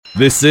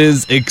This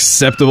is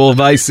Acceptable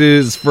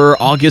Vices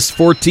for August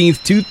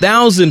 14th,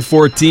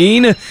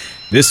 2014.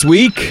 This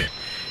week,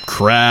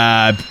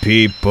 crab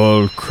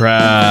people.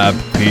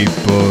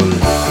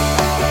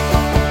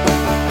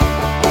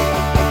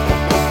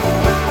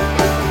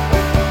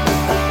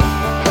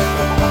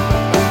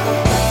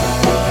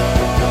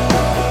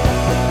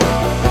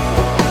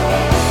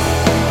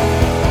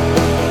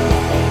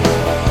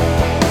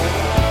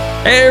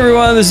 Hey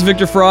everyone, this is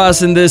Victor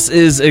Frost, and this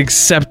is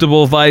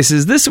Acceptable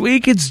Vices. This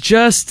week, it's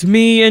just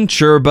me and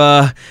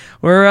Churba.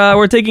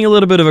 We're taking a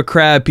little bit of a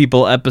crab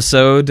people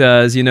episode.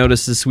 As you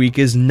notice, this week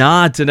is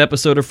not an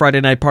episode of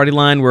Friday Night Party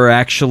Line. We're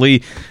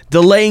actually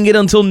delaying it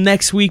until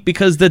next week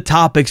because the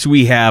topics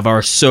we have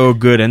are so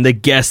good and the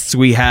guests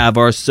we have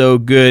are so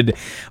good.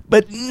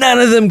 But none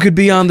of them could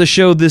be on the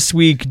show this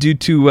week due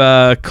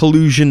to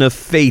collusion of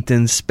fate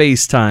and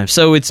space-time.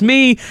 So it's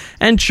me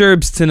and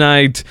Churbs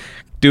tonight,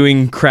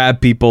 doing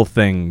crab people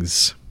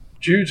things.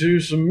 Due to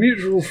some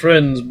mutual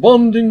friends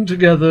bonding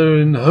together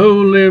in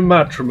holy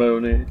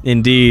matrimony.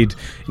 Indeed,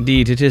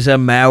 it is a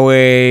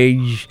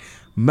marriage,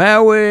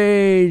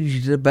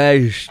 the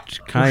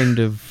best kind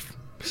of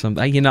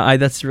something.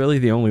 That's really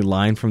the only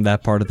line from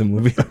that part of the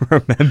movie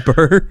I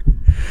remember.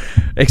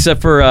 Except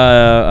for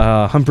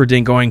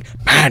Humperdinck going,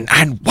 man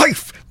and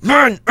wife.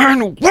 I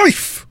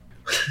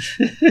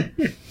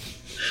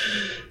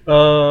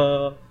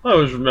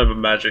always remember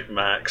Magic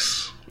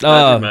Max.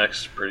 Magic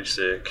Max is pretty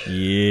sick.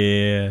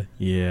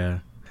 Yeah.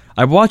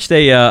 I watched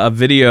a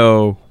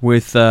video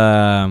with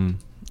Mindy.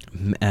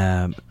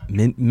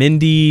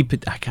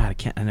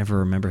 I never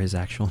remember his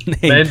actual name.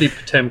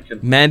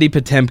 Mandy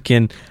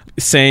Patinkin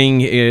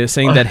saying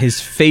that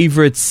his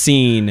favorite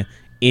scene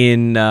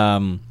in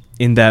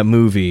that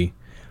movie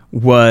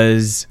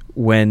was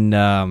when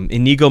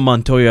Inigo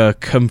Montoya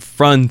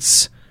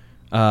confronts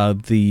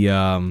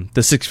the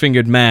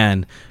six-fingered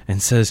man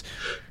and says.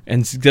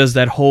 And does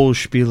that whole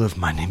spiel of,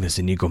 my name is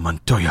Inigo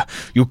Montoya,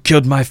 you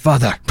killed my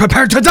father,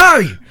 prepare to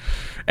die!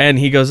 And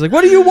he goes like,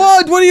 what do you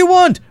want?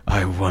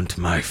 I want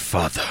my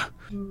father.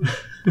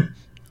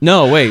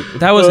 No, wait,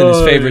 that wasn't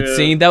his favorite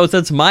scene.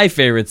 That's my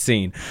favorite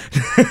scene.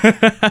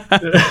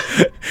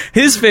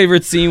 His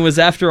favorite scene was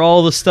after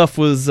all the stuff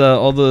was,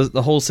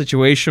 the whole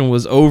situation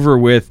was over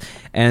with,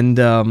 and,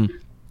 God,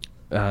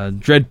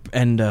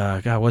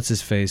 what's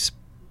his face?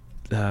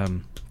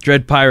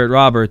 Dread Pirate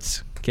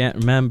Roberts, can't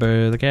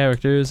remember the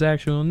character's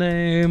actual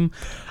name,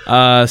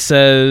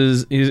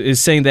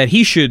 is saying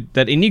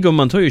that Inigo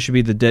Montoya should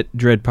be the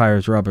Dread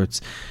Pirate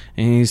Roberts,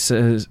 and he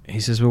says,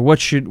 well,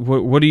 what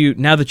do you,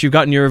 now that you've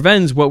gotten your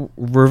revenge, what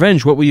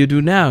will you do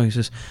now? He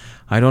says,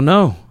 I don't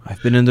know.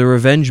 I've been in the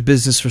revenge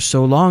business for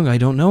so long, I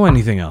don't know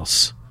anything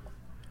else.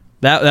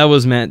 That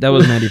was Mandy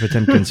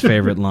Patinkin's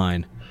favorite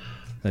line.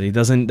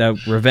 That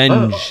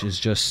revenge is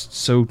just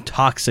so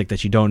toxic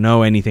that you don't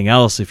know anything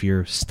else if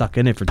you're stuck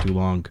in it for too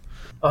long.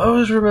 I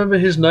always remember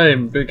his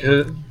name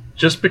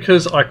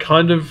because I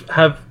kind of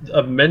have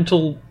a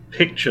mental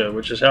picture,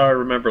 which is how I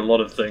remember a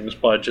lot of things,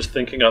 by just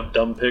thinking up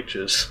dumb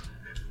pictures.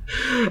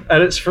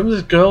 And it's from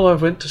this girl I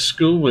went to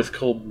school with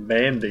called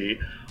Mandy,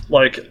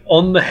 like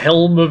on the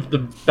helm of the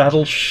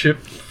battleship,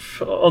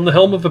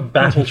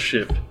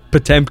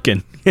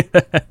 Potemkin.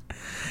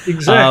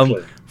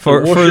 Exactly.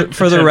 For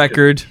the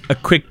record, a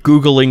quick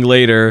Googling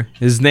later,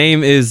 his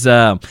name is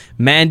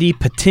Mandy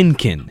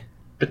Patinkin.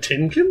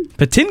 Patinkin?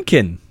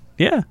 Patinkin,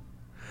 yeah.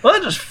 Well,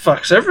 that just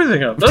fucks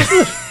everything up,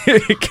 doesn't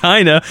it?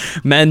 Kinda.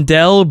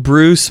 Mandel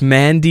Bruce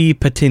Mandy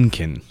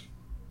Patinkin.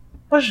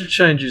 I should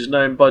change his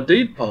name by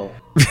deed poll.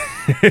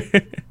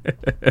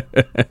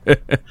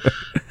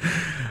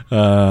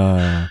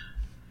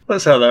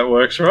 That's how that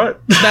works, right?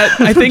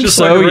 I think just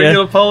so, like a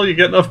regular poll, you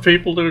get enough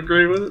people to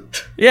agree with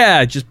it?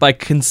 Yeah, just by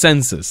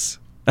consensus.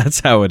 That's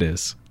how it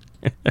is.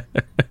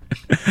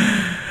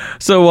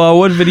 So,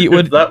 what video...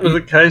 If that was the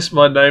case,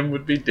 my name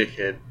would be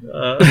Dickhead.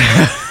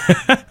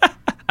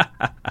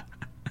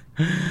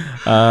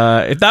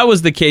 If that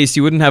was the case,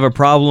 you wouldn't have a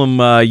problem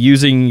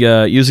using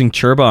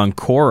Churba on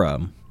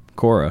Quora.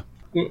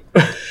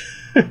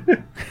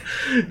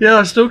 Yeah,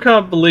 I still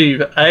can't believe,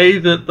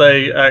 that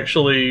they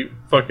actually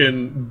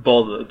fucking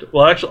bothered.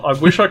 Well, actually, I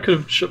wish I could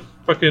have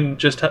fucking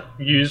just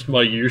used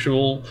my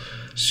usual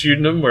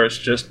pseudonym where it's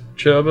just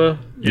Churba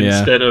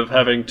instead of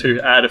having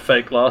to add a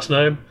fake last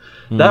name.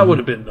 That would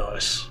have been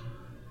nice,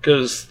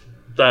 because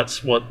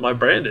that's what my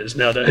brand is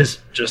nowadays,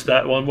 just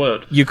that one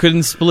word. You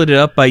couldn't split it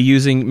up by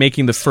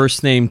making the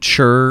first name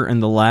Chur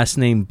and the last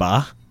name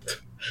Ba?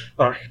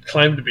 I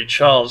claim to be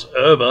Charles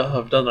Erba.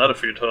 I've done that a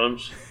few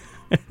times.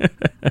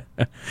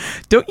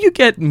 Don't you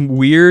get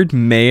weird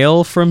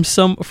mail from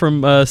some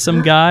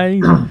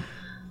guy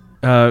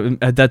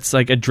that's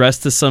like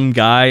addressed to some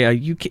guy?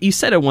 You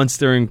said it once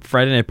during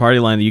Friday Night Party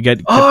Line that you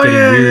kept getting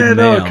weird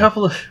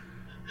mail.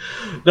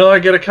 I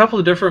get a couple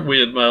of different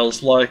weird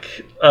mails.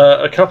 Like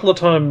a couple of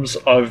times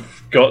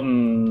I've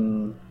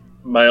gotten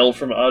mail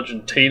from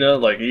Argentina,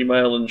 like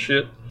email and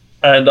shit,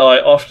 and I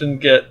often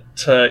get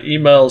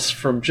emails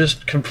from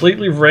just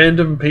completely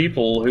random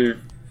people who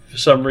for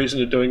some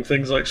reason, are doing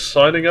things like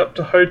signing up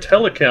to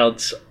hotel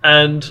accounts.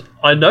 And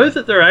I know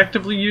that they're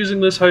actively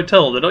using this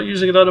hotel. They're not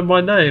using it under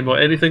my name or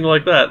anything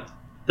like that.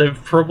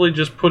 They've probably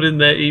just put in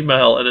their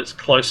email and it's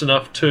close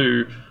enough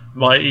to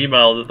my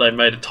email that they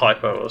made a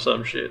typo or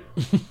some shit.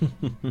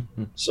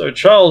 So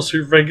Charles,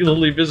 who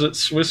regularly visits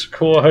Swiss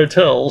core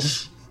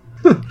hotels,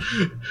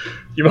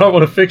 you might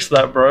want to fix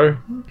that, bro.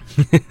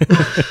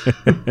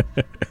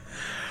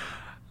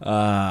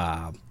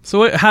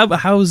 So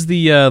how's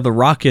the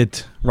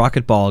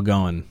rocket ball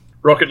going?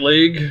 Rocket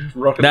League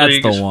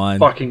That's the is one.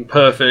 fucking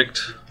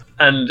perfect.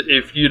 And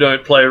if you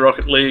don't play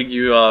Rocket League,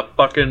 you are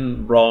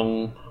fucking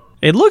wrong.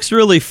 It looks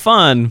really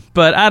fun,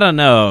 but I don't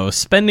know.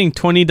 Spending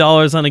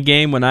 $20 on a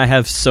game when I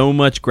have so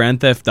much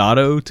Grand Theft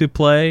Auto to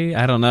play,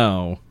 I don't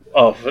know.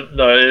 Oh, but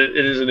no,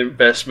 it is an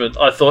investment.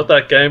 I thought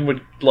that game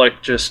would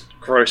like just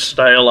grow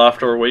stale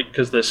after a week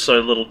because there's so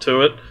little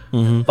to it.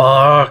 Mm-hmm.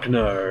 Fuck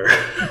no.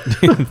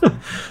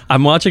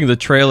 I'm watching the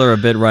trailer a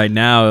bit right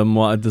now,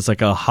 and there's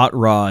like a hot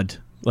rod,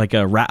 like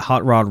a rat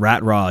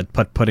rod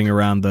putting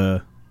around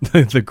the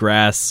the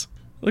grass.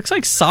 Looks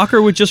like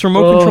soccer with just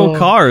remote control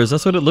cars.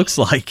 That's what it looks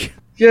like.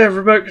 Yeah,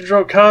 remote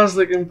control cars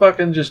that can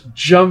fucking just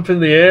jump in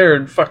the air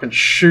and fucking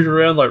shoot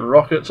around like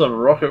rockets on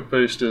rocket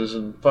boosters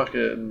and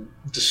fucking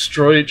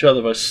destroy each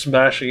other by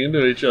smashing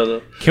into each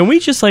other. Can we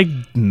just like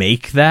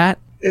make that?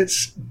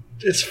 It's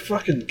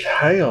fucking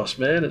chaos,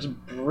 man. It's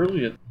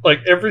brilliant.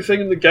 Like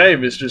everything in the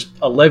game is just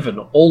 11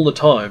 all the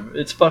time.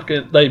 It's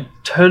fucking. They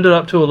turned it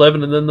up to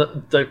 11 and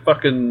then they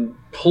fucking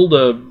pulled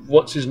a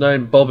what's his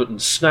name bobbit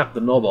and snapped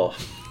the knob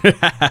off.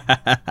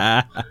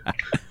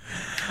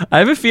 I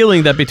have a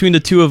feeling that between the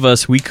two of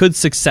us, we could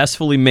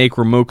successfully make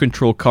remote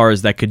control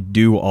cars that could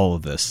do all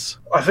of this.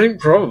 I think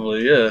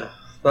probably, yeah.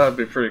 That'd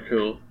be pretty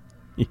cool.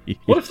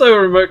 What if they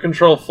were remote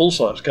control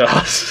full-size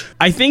cars?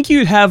 I think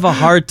you'd have a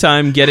hard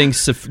time getting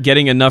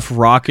enough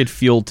rocket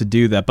fuel to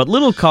do that. But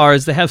little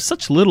cars, they have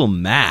such little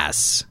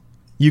mass.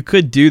 You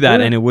could do that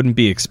and it wouldn't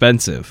be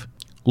expensive.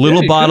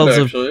 Little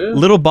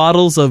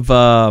bottles of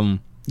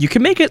you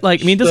can make it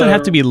like, I mean, it doesn't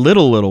have to be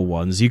little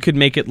ones. You could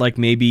make it like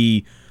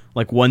maybe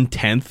like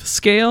 1/10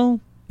 scale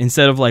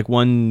instead of like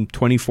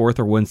 1/24 or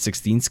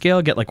 1/16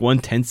 scale. Get like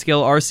 1/10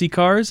 scale RC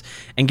cars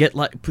and get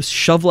like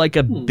shove like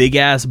a big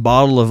ass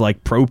bottle of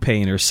like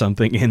propane or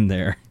something in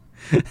there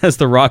as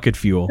the rocket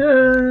fuel.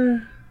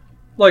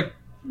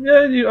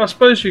 I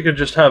suppose you could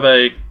just have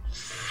a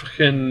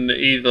fucking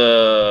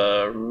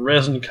either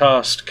resin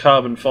cast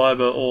carbon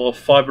fiber or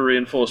fiber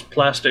reinforced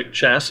plastic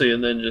chassis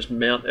and then just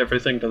mount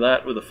everything to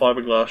that with a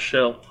fiberglass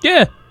shell.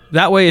 Yeah,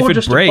 that way if or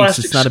it breaks,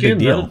 it's not a big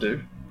deal. That'll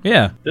do.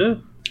 Yeah.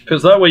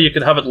 Because that way you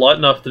can have it light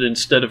enough that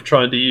instead of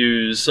trying to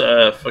use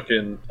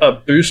fucking a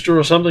booster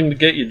or something to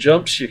get your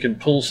jumps, you can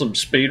pull some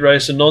speed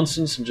racer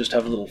nonsense and just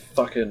have little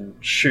fucking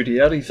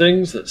shooty-outy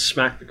things that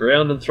smack the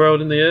ground and throw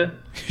it in the air.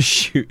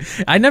 Shoot.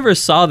 I never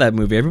saw that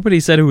movie. Everybody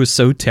said it was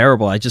so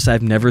terrible.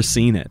 I've never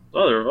seen it.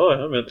 Neither have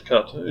I. I meant the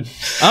cartoon.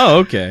 Oh,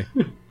 okay.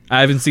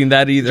 I haven't seen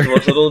that either. I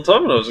watched it all the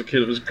time when I was a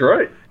kid. It was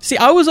great. See,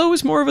 I was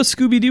always more of a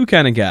Scooby-Doo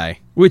kind of guy,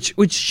 which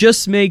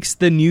just makes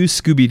the new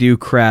Scooby-Doo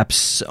crap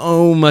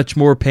so much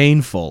more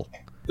painful.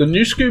 The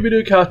new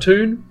Scooby-Doo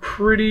cartoon,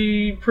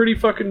 pretty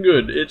fucking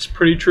good. It's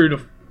pretty true to...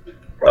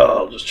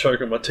 I'll just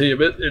choke on my tea a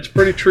bit. It's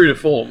pretty true to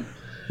form.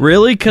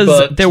 Really?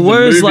 Because there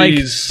was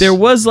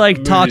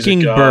like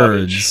talking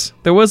birds.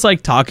 There was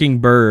like talking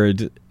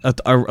bird,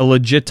 a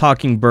legit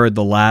talking bird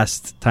the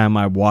last time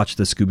I watched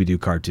the Scooby-Doo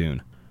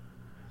cartoon.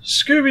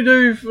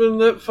 Scooby-Doo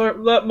and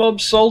that mob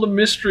solved a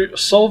mystery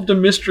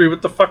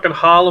with the fucking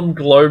Harlem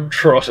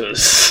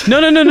Globetrotters.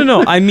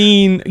 No. I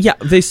mean, yeah,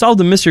 they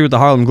solved the mystery with the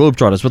Harlem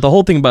Globetrotters, but the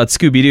whole thing about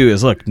Scooby-Doo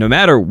is, look, no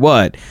matter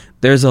what,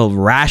 there's a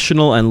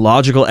rational and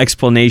logical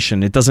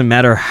explanation. It doesn't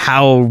matter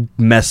how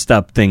messed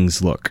up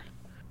things look.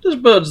 There's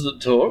birds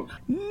that talk.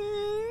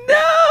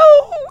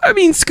 No! I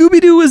mean,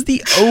 Scooby-Doo was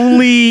the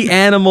only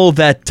animal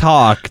that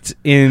talked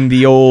in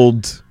the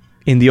old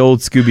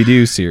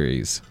Scooby-Doo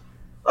series.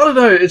 I don't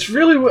know, it's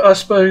really, I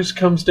suppose,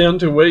 comes down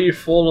to where you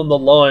fall on the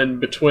line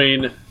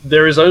between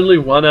there is only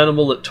one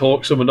animal that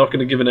talks and we're not going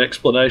to give an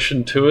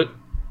explanation to it,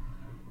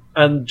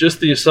 and just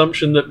the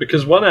assumption that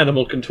because one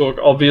animal can talk,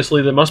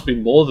 obviously there must be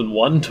more than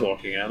one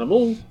talking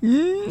animal.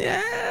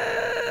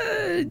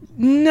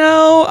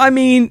 No, I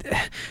mean,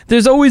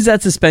 there's always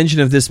that suspension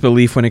of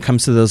disbelief when it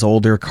comes to those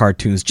older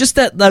cartoons. Just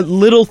that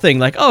little thing,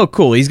 like, oh,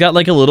 cool, he's got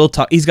like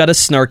he's got a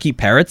snarky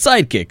parrot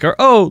sidekick, or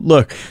oh,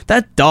 look,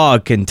 that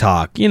dog can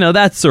talk,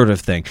 that sort of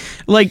thing.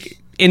 Like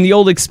in the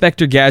old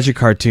Inspector Gadget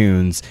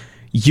cartoons,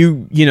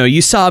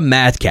 you saw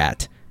Mad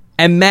Cat,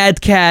 and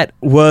Mad Cat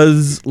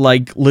was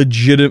like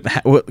legitimately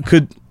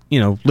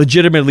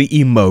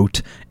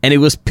emote, and it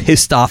was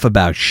pissed off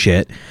about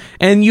shit.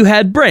 And you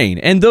had Brain,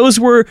 and there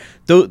were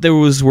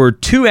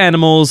two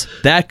animals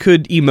that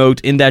could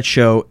emote in that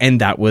show,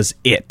 and that was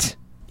it.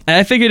 And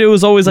I figured it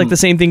was always like the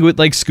same thing with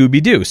like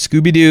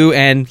Scooby-Doo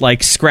and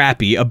like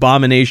Scrappy,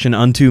 abomination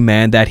unto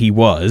man that he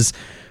was,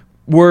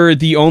 were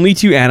the only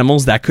two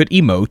animals that could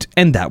emote,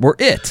 and that were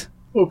it.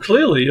 Well,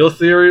 clearly your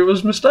theory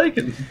was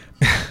mistaken.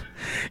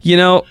 You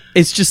know,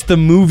 it's just the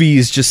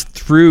movies just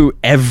threw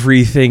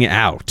everything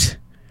out.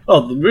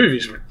 Oh, the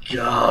movies were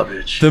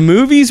garbage. The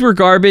movies were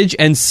garbage,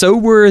 and so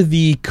were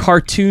the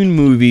cartoon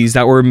movies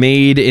that were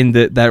made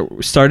that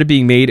started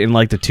being made in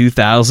like the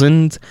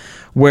 2000s,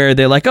 where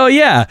they're like, oh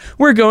yeah,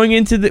 we're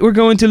going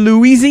to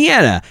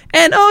Louisiana,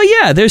 and oh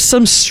yeah, there's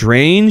some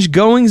strange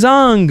goings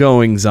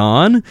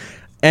on,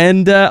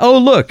 and oh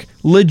look,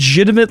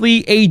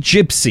 legitimately a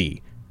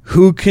gypsy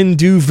who can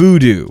do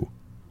voodoo.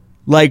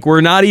 Like, we're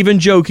not even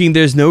joking.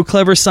 There's no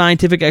clever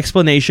scientific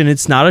explanation.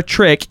 It's not a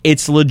trick.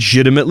 It's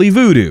legitimately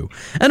voodoo.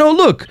 And oh,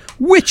 look,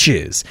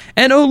 witches.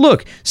 And oh,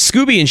 look,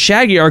 Scooby and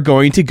Shaggy are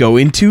going to go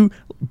into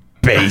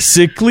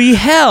basically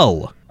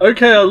hell.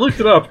 Okay, I looked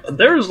it up.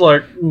 There's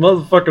like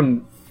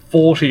motherfucking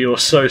 40 or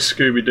so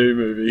Scooby-Doo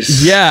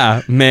movies.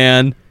 Yeah,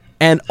 man.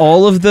 And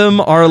all of them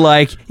are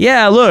like,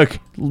 yeah, look,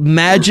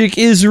 magic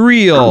is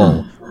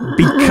real.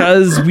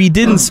 Because we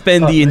didn't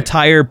spend the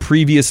entire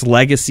previous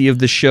legacy of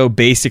the show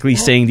basically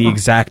saying the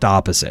exact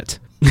opposite.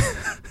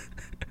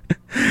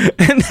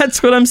 And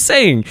that's what I'm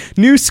saying.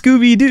 New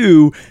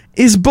Scooby-Doo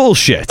is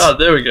bullshit. Oh,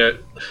 there we go.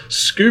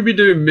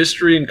 Scooby-Doo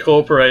Mystery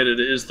Incorporated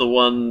is the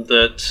one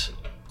that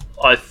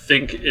I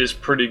think is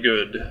pretty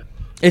good.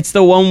 It's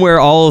the one where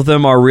all of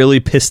them are really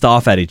pissed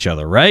off at each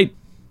other, right?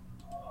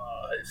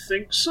 I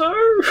think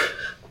so.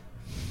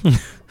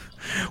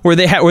 Where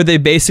they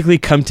basically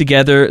come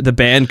together, the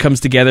band comes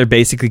together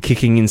basically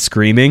kicking and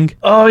screaming.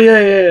 Oh,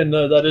 yeah,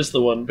 no, that is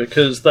the one,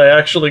 because they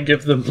actually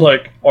give them,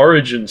 like,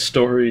 origin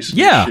stories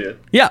and shit.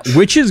 Yeah,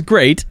 which is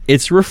great.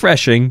 It's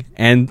refreshing,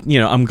 and, you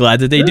know, I'm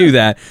glad that they do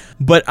that.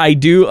 But I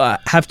do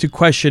have to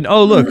question,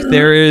 oh, look,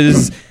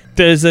 there's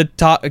a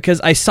talk, because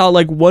I saw,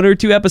 like, 1 or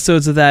 2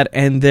 episodes of that,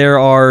 and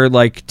there's,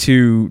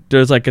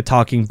 like, a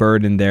talking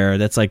bird in there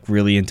that's, like,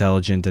 really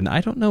intelligent, and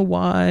I don't know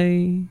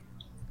why.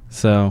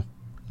 So,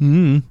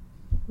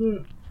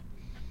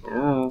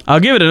 I'll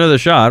give it another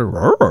shot.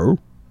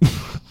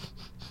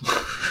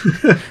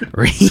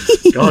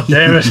 God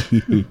damn it.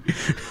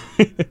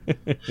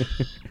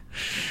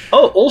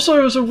 Oh,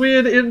 also as a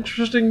weird,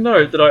 interesting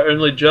note that I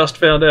only just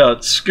found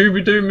out,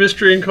 Scooby-Doo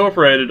Mystery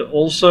Incorporated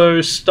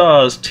also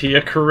stars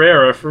Tia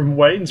Carrera from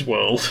Wayne's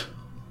World.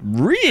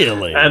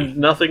 Really? And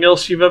nothing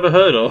else you've ever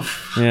heard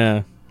of.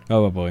 Yeah.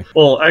 Oh boy.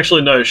 Well,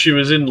 actually, no. She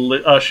was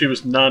she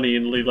was Nani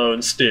in Lilo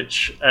and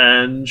Stitch,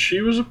 and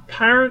she was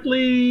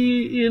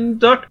apparently in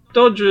Duck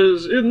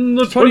Dodgers in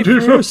the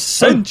 21st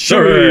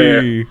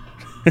century.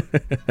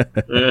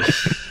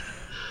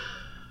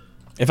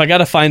 If I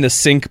gotta find the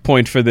sync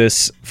point for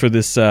this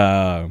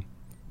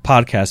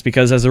podcast,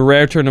 because as a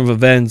rare turn of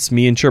events,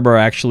 me and Churba are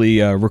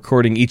actually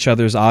recording each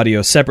other's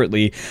audio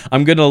separately.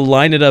 I'm gonna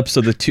line it up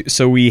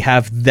so we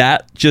have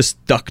that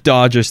just Duck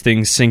Dodgers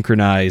thing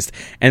synchronized,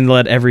 and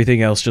let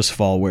everything else just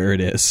fall where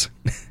it is.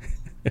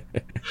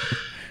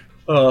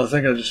 Oh, I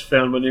think I just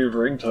found my new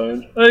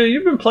ringtone. Hey,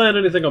 you've been playing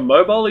anything on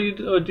mobile,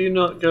 or do you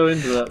not go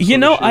into that? You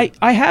know, I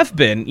have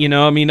been. You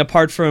know, I mean,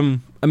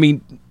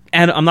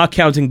 and I'm not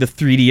counting the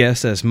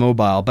 3DS as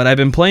mobile, but I've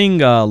been playing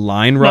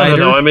Line Rider.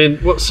 No, I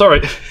mean,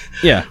 sorry.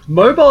 Yeah.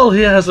 Mobile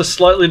here has a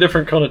slightly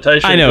different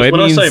connotation. I know. When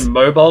I say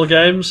mobile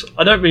games,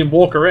 I don't mean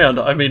walk around,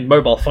 I mean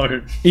mobile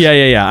phone.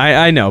 Yeah.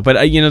 I know.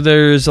 But, you know,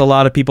 there's a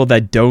lot of people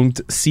that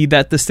don't see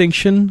that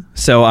distinction,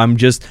 so I'm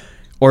just...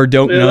 Or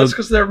don't know. That's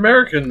because they're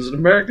Americans, and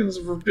Americans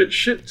are a bit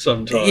shit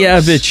sometimes. Yeah,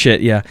 a bit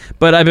shit, yeah.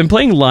 But I've been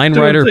playing Line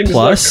Rider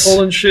Plus. Like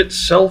calling shit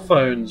cell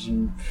phones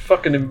and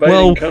fucking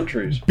invading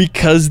countries.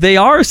 Because they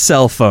are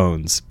cell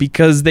phones.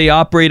 Because they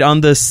operate on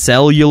the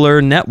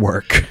cellular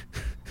network.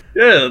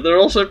 Yeah, they're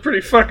also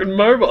pretty fucking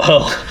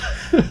mobile.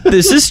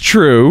 This is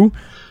true,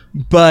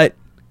 but,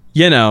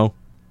 you know,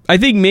 I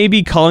think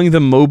maybe calling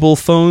them mobile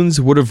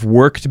phones would have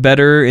worked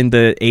better in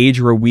the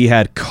age where we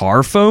had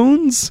car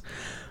phones.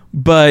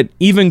 But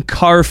even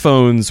car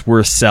phones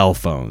were cell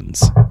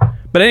phones.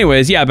 But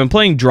anyways, yeah, I've been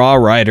playing Draw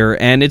Rider,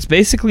 and it's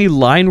basically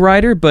Line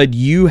Rider, but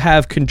you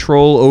have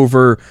control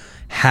over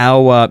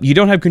how... you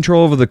don't have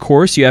control over the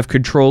course, you have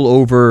control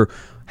over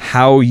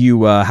how you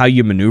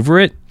maneuver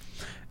it.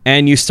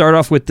 And you start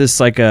off with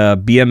this, like,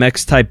 a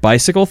BMX-type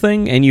bicycle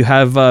thing, and you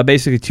have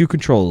basically 2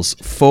 controls.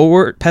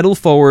 Pedal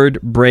forward,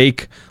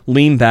 brake,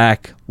 lean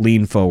back,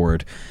 lean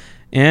forward.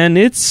 And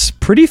it's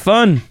pretty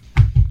fun.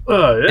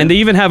 Yeah. And they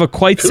even have a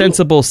quite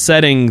sensible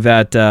setting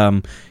that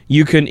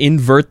you can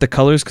invert the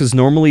colors, because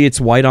normally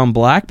it's white on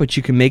black, but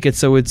you can make it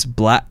so it's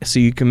black. So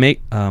you can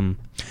make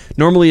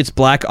normally it's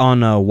black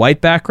on a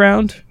white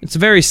background. It's a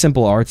very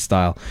simple art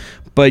style,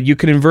 but you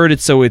can invert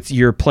it so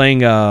you're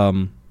playing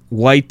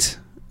white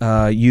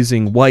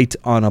using white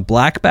on a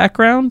black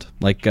background,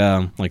 like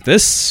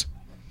this.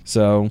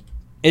 So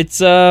it's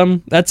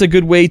that's a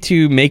good way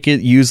to make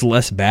it use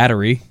less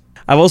battery.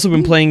 I've also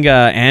been playing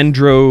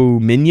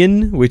Andro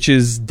Minion, which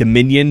is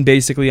Dominion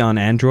basically on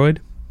Android.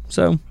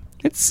 So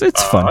it's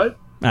fun.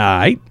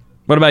 Alright.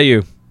 What about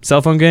you?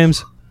 Cell phone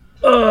games?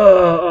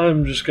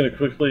 I'm just going to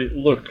quickly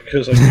look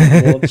because I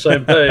think we're on the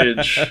same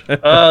page.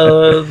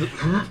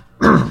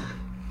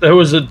 There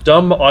was a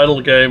dumb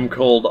idle game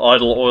called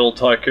Idle Oil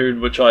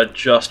Tycoon, which I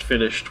just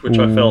finished, which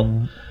I felt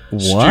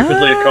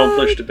stupidly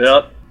accomplished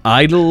about.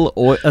 Idle,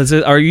 or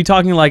are you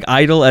talking like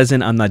idle as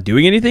in I'm not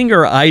doing anything,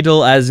 or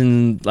idle as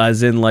in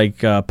like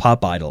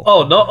pop idol?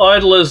 Oh, not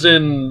idle as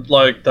in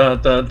like da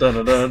da da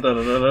da da da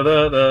da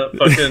da da.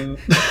 Fucking,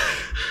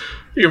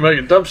 you can make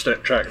a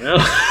dubstep track now.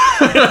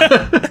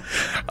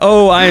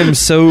 Oh, I am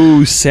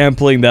so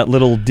sampling that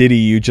little ditty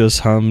you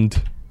just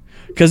hummed,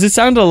 because it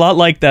sounded a lot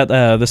like that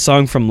the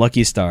song from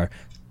Lucky Star,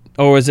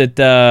 or was it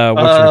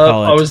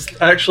whatchamacallit? I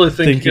was actually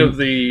thinking of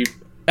the.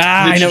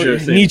 I know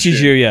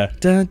Nichiju, yeah.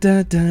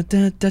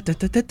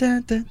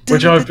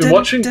 Which I've been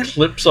watching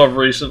clips of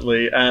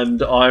recently,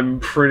 and I'm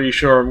pretty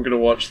sure I'm going to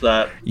watch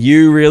that.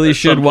 You really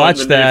should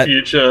watch that. In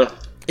the future.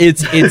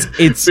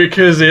 It's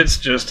because it's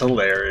just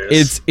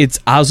hilarious. It's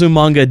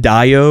Azumanga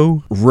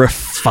Daioh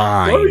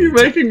refined. Why are you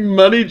making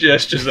money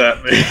gestures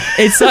at me?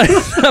 It's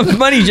not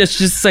money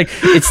gestures. It's like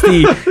it's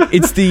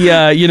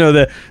the you know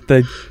the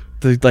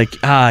like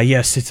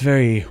yes, it's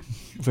very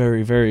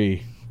very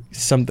very.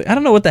 Something I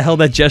don't know what the hell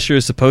that gesture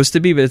is supposed to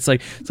be, but it's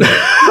like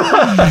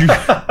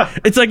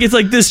it's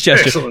like this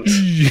gesture. Excellent.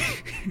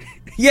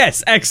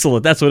 Yes,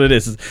 excellent. That's what it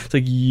is. It's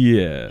like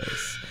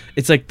yes.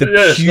 It's like the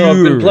purest. No,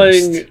 I've been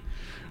playing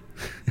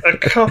a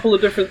couple of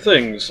different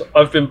things.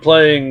 I've been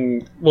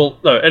playing. Well,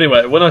 no.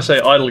 Anyway, when I say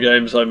idle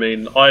games, I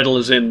mean idle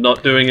as in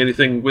not doing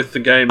anything with the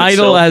game.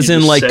 Idle itself. as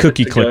in like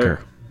cookie clicker.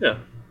 Go.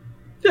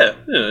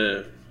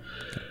 Yeah.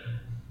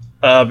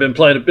 I've been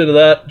playing a bit of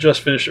that,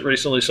 just finished it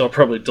recently, so I'll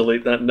probably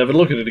delete that and never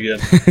look at it again.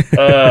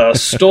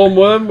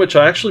 Stormworm, which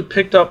I actually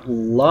picked up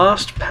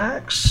last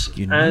PAX,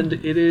 and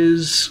it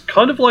is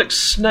kind of like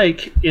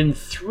Snake in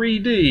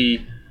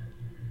 3D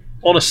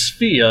on a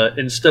sphere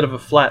instead of a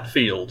flat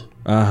field.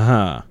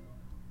 Uh-huh.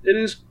 It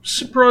is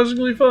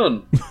surprisingly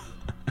fun.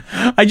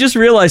 I just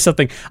realized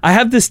something. I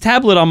have this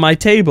tablet on my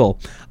table.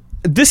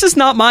 This is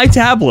not my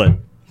tablet.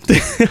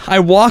 I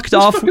walked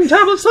off. What fucking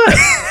tablet's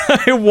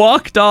that? I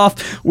walked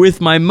off with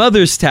my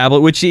mother's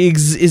tablet, which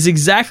is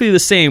exactly the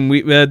same.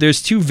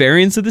 There's two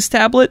variants of this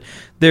tablet.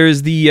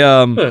 There's the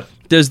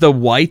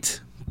white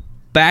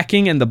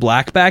backing and the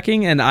black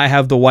backing, and I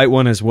have the white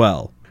one as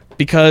well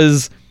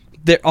because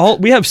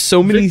we have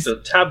so many.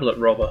 Victor, tablet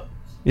robber.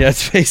 Yeah,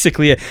 that's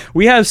basically it.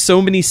 We have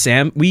so many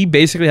We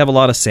basically have a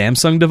lot of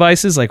Samsung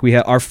devices. Like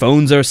our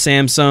phones are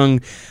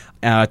Samsung.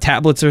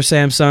 Tablets are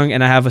Samsung,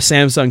 and I have a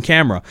Samsung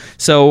camera.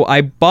 So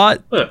I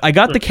got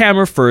the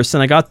camera first,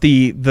 and I got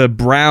the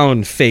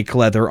brown fake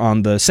leather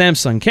on the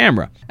Samsung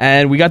camera,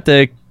 and we got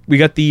the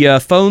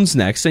phones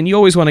next. And you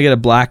always want to get a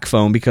black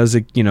phone because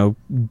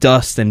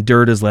dust and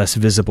dirt is less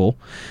visible.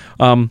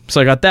 So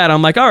I got that.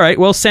 I'm like, all right,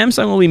 well,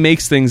 Samsung only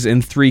makes things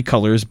in 3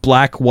 colors: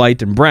 black,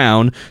 white, and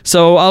brown.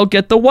 So I'll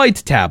get the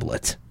white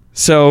tablet.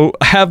 So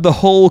I have the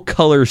whole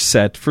color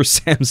set for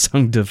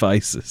Samsung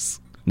devices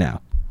now.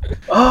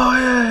 Oh,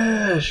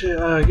 yeah, shit.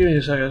 Give me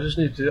a second. I just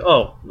need to...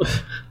 Oh.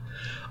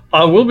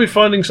 I will be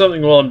finding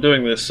something while I'm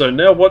doing this, so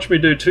now watch me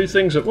do 2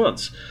 things at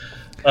once.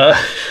 I've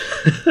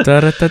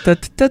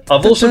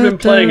also been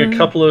playing a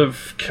couple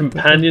of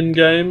companion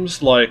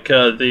games, like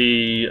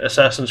the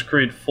Assassin's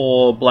Creed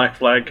 4 Black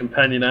Flag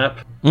companion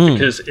app,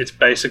 because it's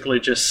basically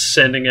just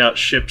sending out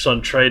ships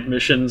on trade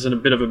missions and a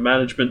bit of a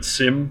management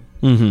sim.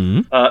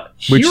 Mm-hmm.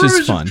 Which Heroes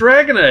is fun. of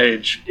Dragon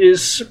Age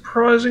is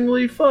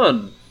surprisingly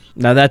fun.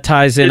 Now that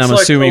ties in, It's I'm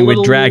like assuming, a with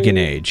little- Dragon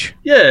Age.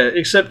 Yeah,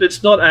 except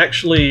it's not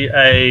actually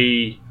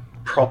a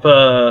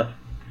proper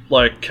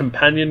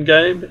companion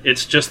game.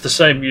 It's just the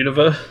same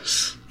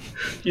universe.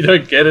 You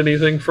don't get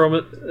anything from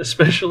it,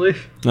 especially.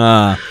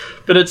 But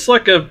it's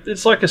like a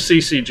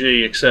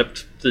CCG,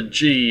 except the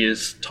G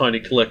is tiny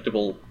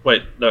collectible.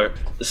 Wait, no,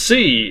 the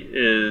C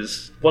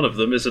is one of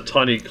them is a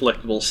tiny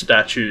collectible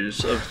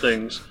statues of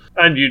things.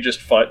 And you just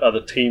fight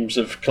other teams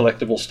of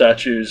collectible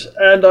statues.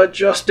 And I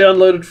just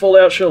downloaded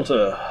Fallout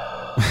Shelter.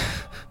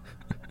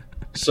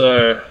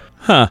 So,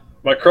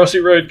 my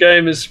Crossy Road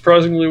game is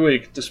surprisingly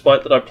weak,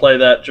 despite that I play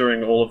that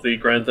during all of the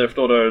Grand Theft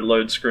Auto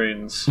load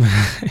screens.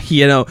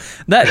 You want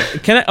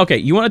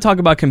to talk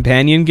about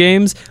companion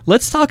games?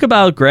 Let's talk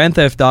about Grand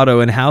Theft Auto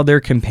and how their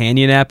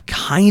companion app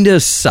kind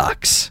of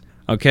sucks.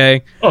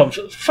 Okay? Oh,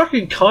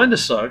 fucking kind of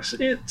sucks.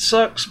 It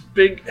sucks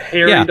big,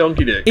 hairy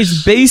donkey dicks.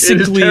 It's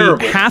basically,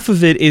 terrible. half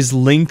of it is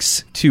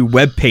links to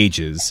web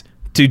pages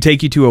to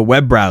take you to a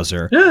web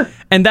browser. Yeah.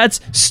 And that's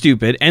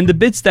stupid. And the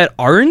bits that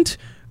aren't,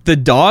 the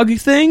dog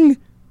thing,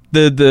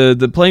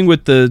 the playing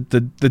with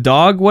the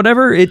dog,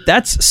 whatever,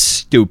 that's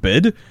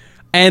stupid.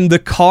 And the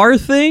car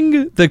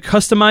thing, the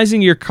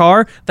customizing your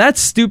car, that's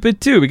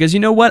stupid too. Because you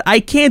know what? I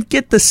can't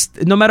get this,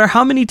 no matter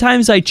how many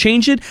times I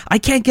change it, I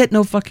can't get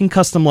no fucking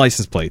custom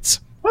license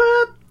plates.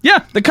 What?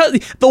 Yeah,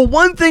 the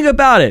one thing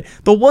about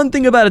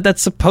it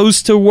that's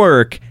supposed to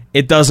work,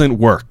 it doesn't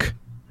work.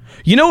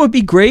 You know what would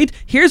be great?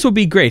 Here's what would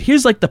be great.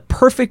 Here's like the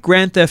perfect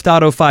Grand Theft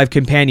Auto 5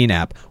 companion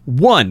app.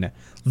 1,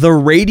 the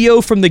radio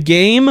from the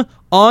game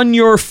on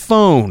your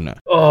phone.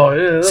 Oh,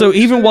 yeah. So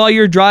even while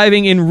you're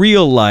driving in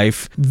real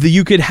life,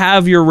 you could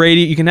have your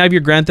radio. You can have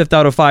your Grand Theft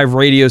Auto 5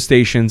 radio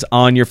stations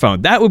on your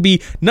phone. That would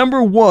be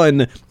number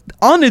 1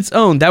 on its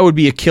own. That would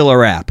be a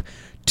killer app.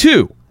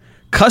 2,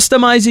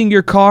 customizing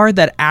your car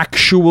that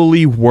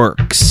actually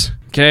works.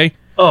 Okay?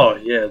 Oh,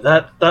 yeah,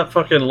 that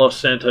fucking Los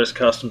Santos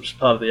Customs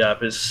part of the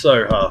app is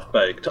so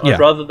half-baked. Yeah. I'd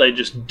rather they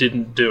just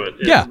didn't do it,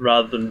 Yeah.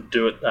 rather than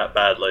do it that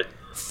badly.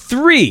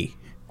 3,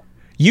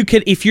 you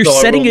can, if you're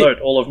So setting I will it... note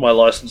all of my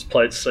license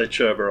plates say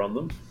Churba on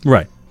them.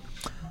 Right.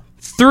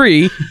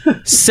 3,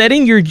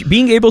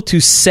 being able to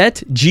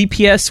set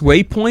GPS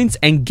waypoints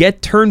and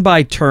get turn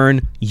by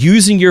turn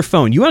using your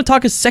phone. You want to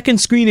talk a second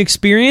screen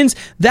experience?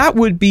 That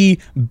would be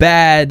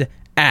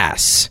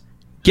bad-ass.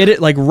 Get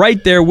it like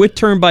right there with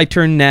turn by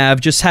turn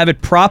nav. Just have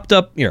it propped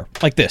up here,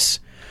 like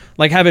this.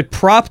 Like have it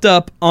propped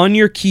up on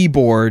your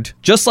keyboard,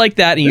 just like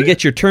that, and you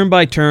get your turn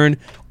by turn.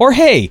 Or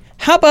hey,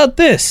 how about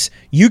this?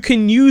 You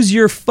can use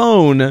your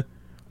phone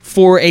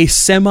for a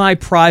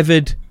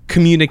semi-private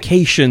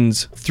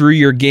communications through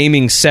your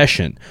gaming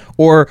session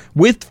or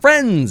with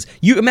friends.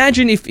 You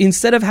imagine if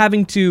instead of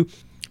having to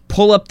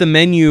pull up the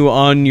menu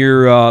on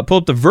your pull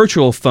up the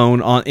virtual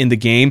phone in the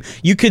game,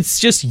 you could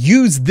just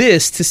use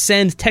this to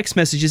send text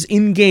messages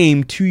in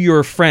game to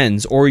your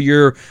friends or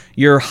your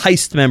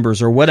heist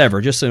members or whatever.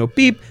 Just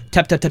beep,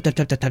 tap tap tap tap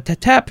tap tap tap tap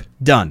tap,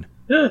 done.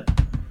 Yeah.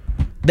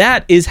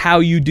 That is how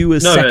you do a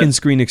second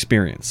screen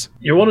experience.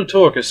 You want to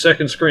talk a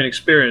second screen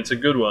experience, a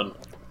good one.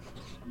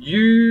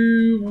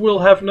 You will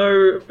have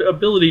no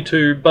ability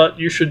to, but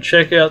you should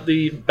check out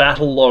the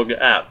Battle Log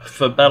app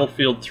for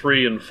Battlefield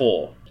 3 and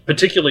 4.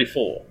 Particularly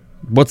 4.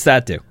 What's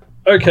that do?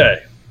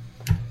 Okay.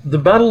 The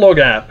Battle Log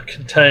app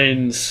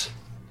contains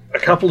a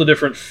couple of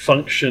different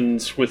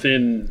functions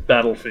within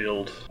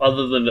Battlefield,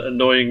 other than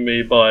annoying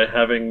me by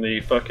having the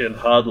fucking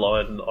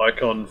hardline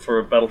icon for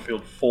a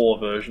Battlefield 4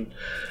 version.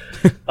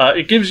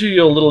 It gives you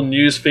your little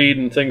news feed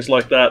and things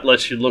like that,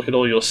 lets you look at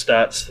all your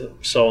stats,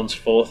 so on and so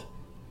forth.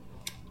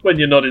 When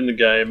you're not in the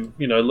game,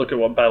 look at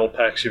what battle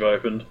packs you've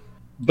opened.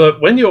 But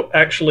when you're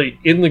actually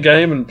in the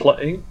game and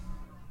playing,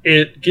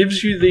 it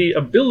gives you the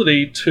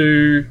ability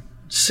to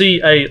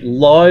see a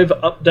live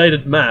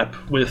updated map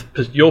with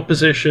your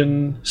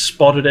position,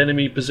 spotted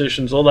enemy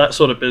positions, all that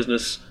sort of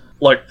business.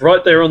 Like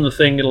right there on the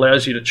thing, it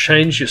allows you to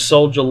change your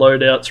soldier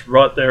loadouts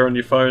right there on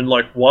your phone,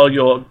 like while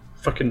you're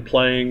fucking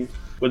playing,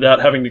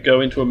 without having to go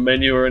into a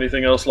menu or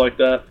anything else like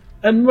that.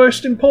 And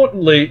most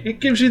importantly,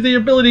 it gives you the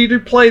ability to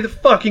play the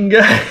fucking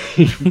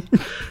game.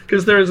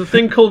 Because there is a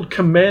thing called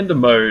Commander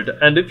Mode,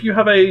 and if you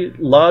have a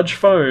large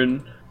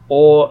phone,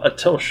 or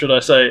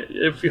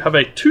if you have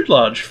a too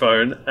large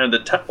phone and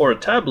or a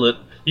tablet,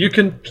 you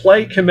can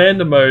play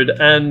Commander Mode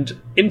and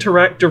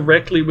interact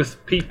directly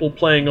with people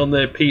playing on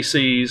their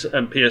PCs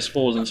and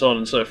PS4s and so on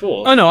and so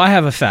forth. Oh no, I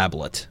have a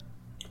phablet.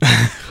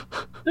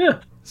 Yeah.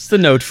 It's the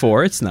Note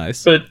 4, it's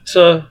nice. But,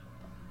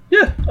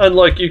 yeah,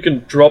 and you can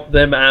drop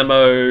them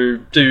ammo,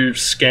 do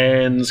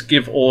scans,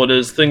 give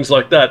orders, things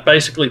like that.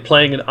 Basically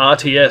playing an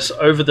RTS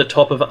over the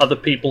top of other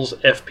people's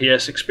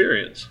FPS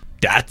experience.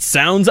 That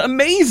sounds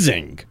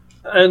amazing!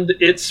 And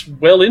it's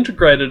well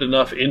integrated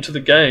enough into the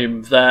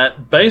game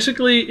that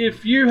basically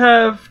if you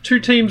have 2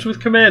 teams with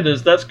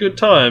commanders, that's good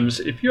times.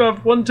 If you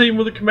have one team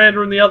with a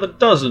commander and the other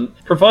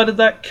doesn't, provided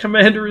that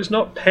commander is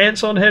not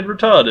pants on head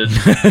retarded,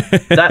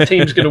 that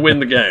team's going to win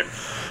the game.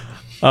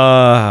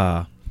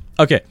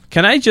 Okay,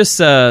 can I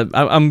just...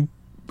 I'm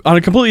on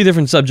a completely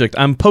different subject.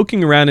 I'm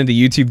poking around in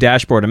the YouTube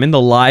dashboard. I'm in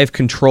the live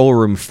control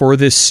room for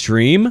this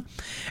stream,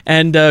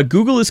 and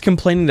Google is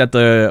complaining that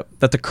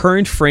the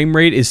current frame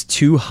rate is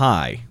too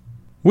high.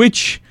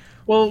 Which...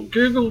 Well,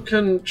 Google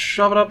can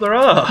shove it up their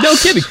ass. No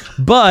kidding.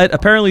 But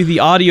apparently the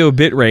audio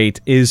bitrate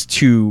is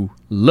too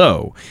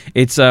low.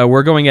 It's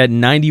we're going at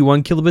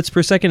 91 kilobits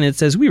per second, and it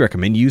says we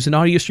recommend you use an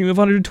audio stream of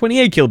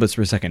 128 kilobits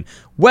per second.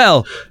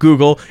 Well,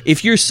 Google,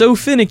 if you're so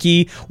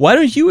finicky, why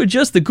don't you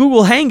adjust the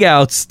Google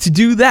Hangouts to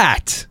do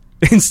that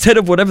instead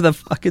of whatever the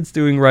fuck it's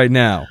doing right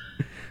now?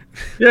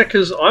 Yeah,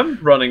 because I'm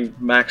running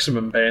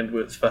maximum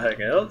bandwidth for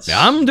Hangouts.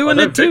 Yeah, I'm doing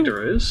it too.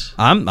 Victor is.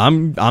 I'm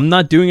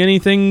not doing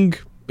anything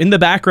in the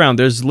background.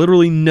 There's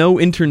literally no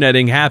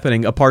interneting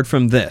happening apart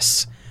from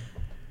this.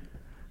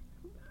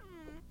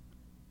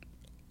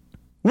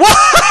 What?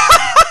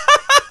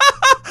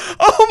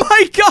 Oh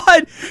my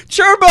god!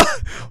 Churba!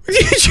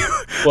 Did you...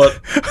 What?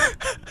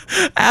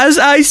 As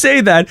I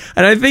say that,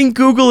 and I think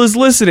Google is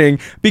listening,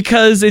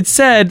 because it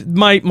said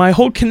my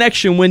whole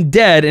connection went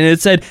dead, and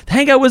it said the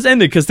Hangout was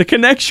ended because the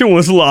connection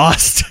was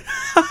lost.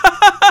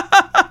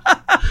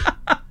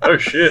 Oh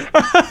shit.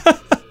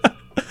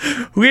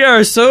 We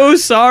are so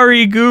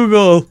sorry,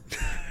 Google.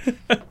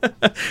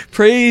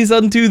 Praise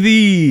unto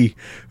thee.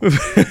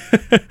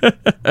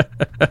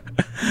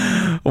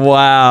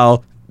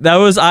 Wow. That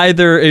was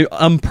either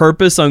on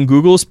purpose on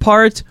Google's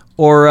part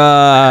or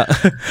a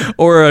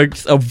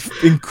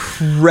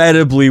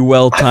incredibly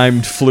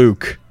well-timed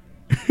fluke.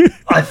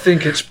 I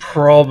think it's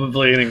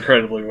probably an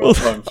incredibly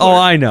well-timed fluke. Oh,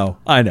 I know.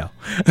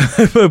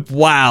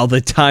 Wow,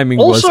 the timing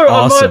was also,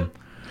 awesome.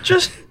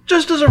 Just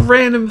as a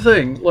random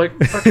thing, like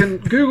fucking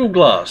Google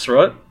Glass,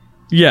 right?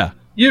 Yeah.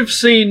 You've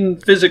seen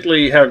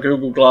physically how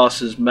Google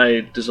Glass is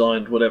made,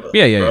 designed, whatever.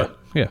 Yeah.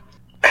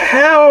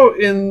 How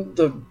in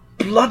the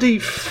bloody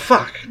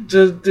fuck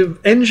did the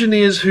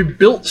engineers who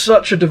built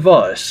such a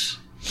device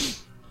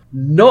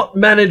not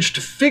manage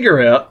to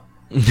figure out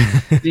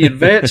the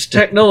advanced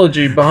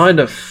technology behind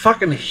a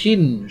fucking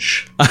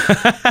hinge?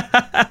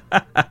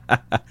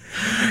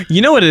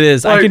 You know what it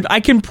is? Like, I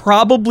can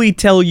probably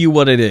tell you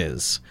what it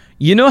is.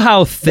 You know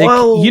how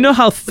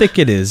thick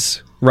it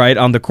is, right,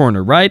 on the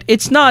corner, right?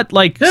 It's not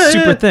like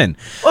super thin.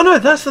 Oh no,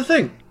 that's the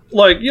thing.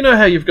 Like, you know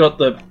how you've got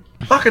the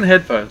fucking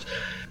headphones.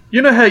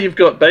 You know how you've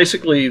got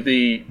basically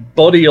the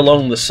body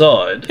along the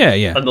side,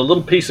 and the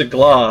little piece of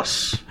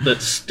glass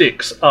that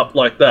sticks up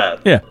like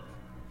that. Yeah.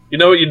 You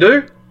know what you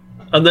do?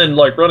 And then,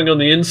 like, running on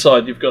the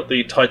inside, you've got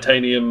the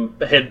titanium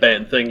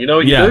headband thing. You know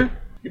what you do?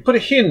 You put a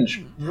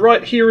hinge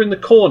right here in the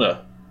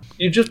corner.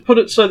 You just put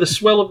it so the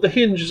swell of the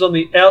hinge is on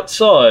the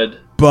outside,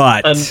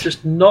 and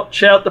just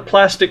notch out the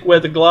plastic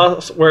where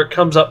it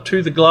comes up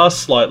to the glass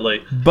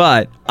slightly.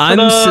 But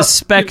I'm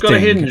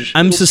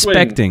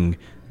suspecting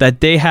that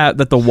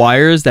the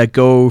wires that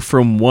go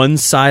from one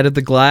side of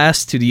the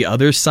glass to the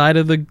other side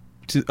of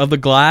the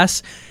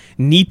glass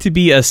need to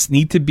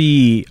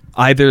be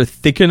either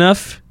thick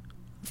enough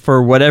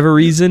for whatever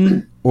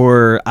reason,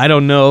 or I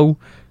don't know,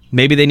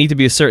 maybe they need to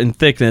be a certain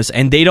thickness,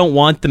 and they don't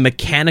want the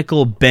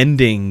mechanical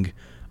bending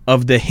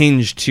of the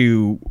hinge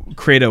to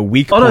create a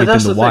weak point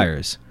in the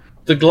wires.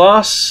 The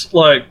glass,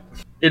 like,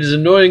 it is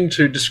annoying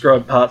to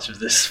describe parts of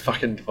this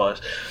fucking device,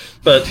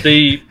 but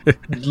the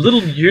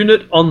little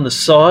unit on the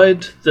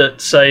side that,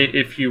 say,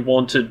 if you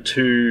wanted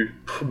to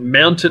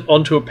mount it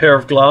onto a pair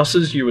of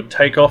glasses, you would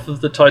take off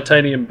of the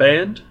titanium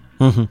band,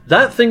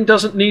 that thing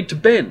doesn't need to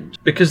bend,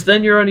 because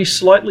then you're only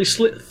slightly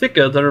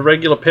thicker than a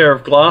regular pair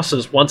of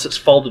glasses once it's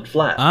folded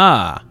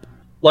flat.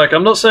 Like,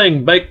 I'm not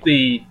saying make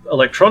the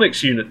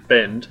electronics unit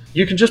bend.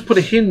 You can just put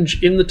a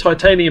hinge in the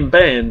titanium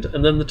band,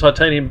 and then the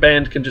titanium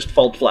band can just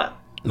fold flat.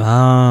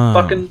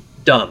 Fucking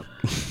done.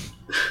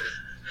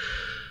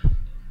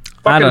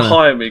 Fucking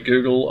hire me,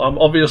 Google. I'm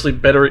obviously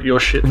better at your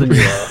shit than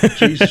you are.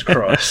 Jesus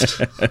Christ.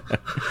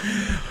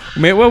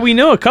 Well, we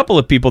know a couple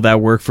of people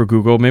that work for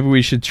Google. Maybe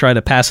we should try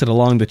to pass it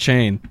along the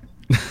chain.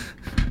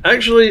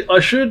 Actually,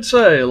 I should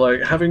say,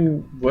 like,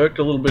 having worked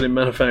a little bit in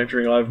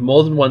manufacturing, I've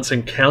more than once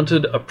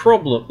encountered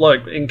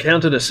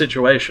a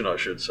situation, I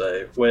should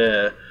say,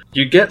 where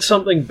you get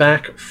something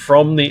back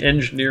from the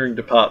engineering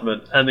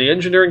department, and the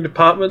engineering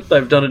department,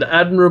 they've done an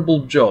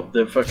admirable job.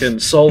 They've fucking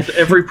solved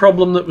every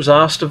problem that was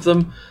asked of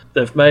them.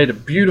 They've made a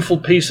beautiful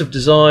piece of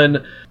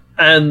design,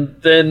 and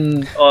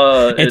then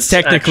it's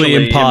technically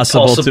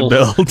impossible to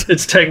build.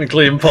 It's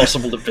technically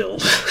impossible to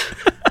build.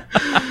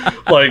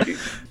 Like,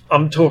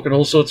 I'm talking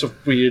all sorts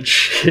of weird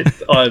shit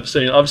I've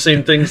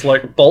seen things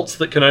like bolts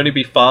that can only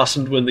be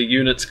fastened when the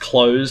unit's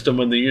closed, and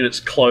when the unit's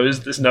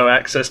closed, there's no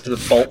access to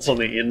the bolts on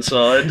the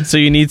inside. So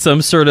you need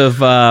some sort of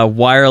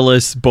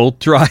wireless bolt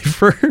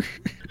driver.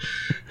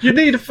 You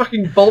need a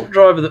fucking bolt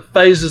driver that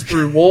phases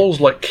through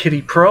walls like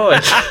Kitty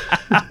Pryde.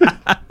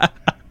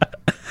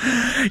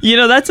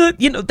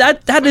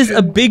 That is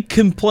a big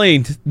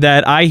complaint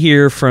that I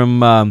hear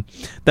from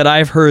that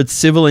I've heard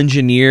civil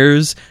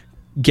engineers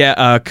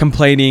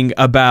complaining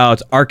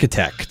about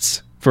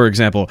architects. For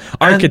example,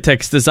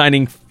 architects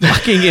designing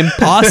fucking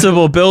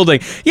impossible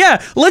building.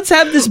 Yeah, let's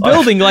have this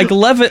building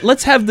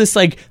let's have this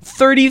like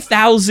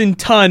 30,000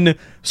 ton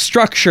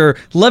structure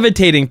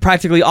levitating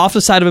practically off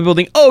the side of a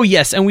building. Oh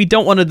yes, and we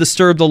don't want to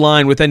disturb the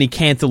line with any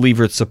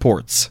cantilevered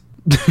supports.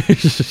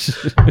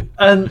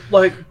 And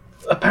like,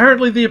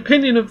 apparently the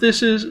opinion of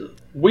this is,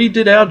 we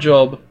did our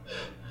job.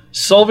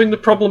 Solving the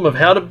problem of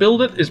how to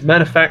build it is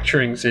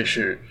manufacturing's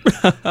issue.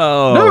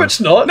 Oh. No, it's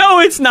not. No,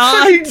 it's not.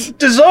 Fucking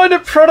design a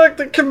product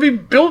that can be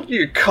built,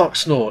 you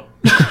cocksnort.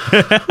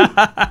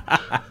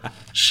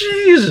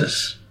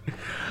 Jesus.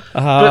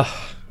 But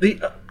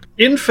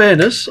in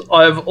fairness,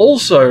 I've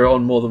also,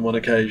 on more than one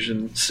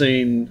occasion,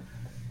 seen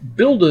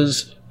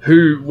builders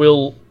who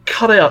will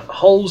cut out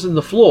holes in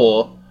the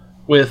floor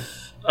with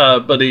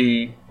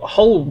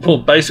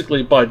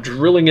basically by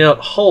drilling out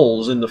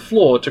holes in the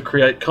floor to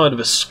create kind of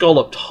a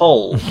scalloped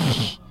hole.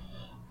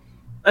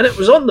 And it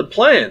was on the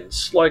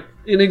plans, like,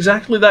 in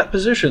exactly that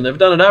position. They've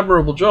done an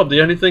admirable job.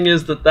 The only thing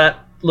is that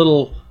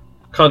little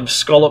kind of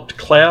scalloped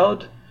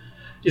cloud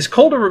is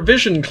called a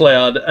revision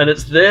cloud, and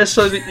it's there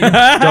so that you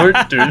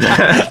don't do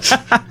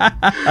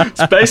that.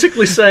 It's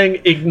basically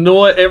saying,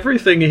 ignore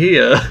everything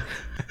here.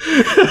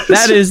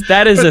 That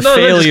is a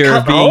failure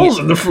of being holes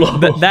in the floor.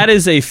 That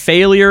is a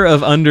failure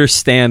of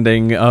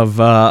understanding of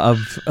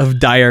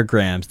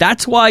diagrams.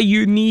 That's why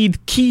you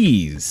need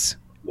keys.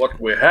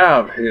 What we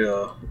have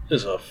here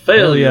is a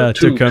failure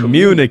to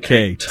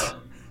communicate.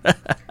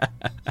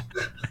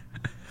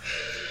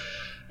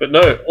 But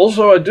no,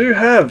 also I do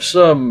have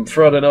some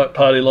Friday Night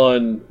Party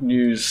Line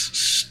news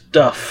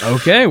stuff.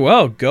 Okay,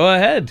 well, go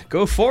ahead.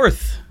 Go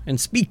forth and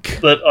speak.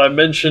 That I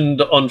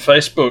mentioned on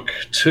Facebook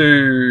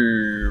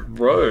to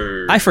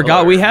Rose. I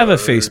forgot we have a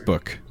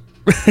Facebook.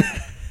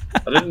 I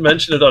didn't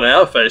mention it on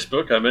our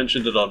Facebook. I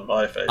mentioned it on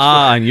my Facebook.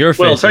 On your Facebook.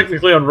 Well,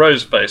 technically on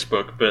Rose's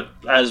Facebook, but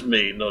as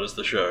me, not as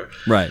the show.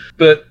 Right.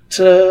 But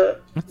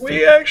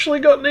We actually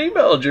got an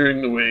email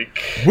during the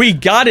week. We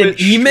got an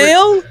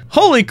email?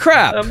 Holy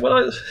crap!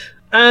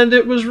 And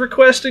it was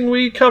requesting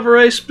we cover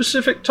a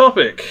specific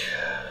topic.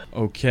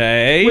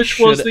 Okay. Which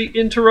was the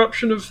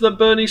interruption of the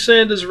Bernie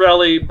Sanders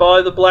rally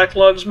by the Black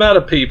Lives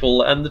Matter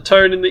people, and the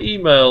tone in the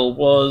email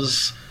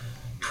was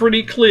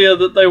pretty clear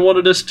that they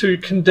wanted us to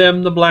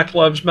condemn the Black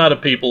Lives Matter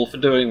people for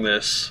doing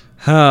this.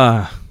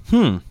 Yeah,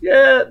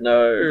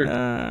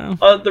 no.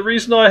 The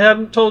reason I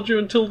hadn't told you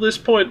until this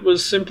point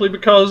was simply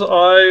because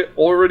I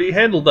already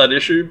handled that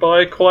issue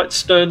by quite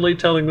sternly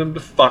telling them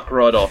to fuck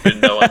right off in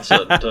no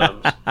uncertain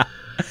terms.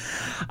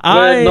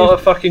 We're not a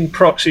fucking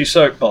proxy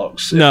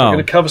soapbox. If we're going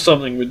to cover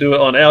something, we do it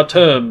on our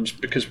terms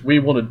because we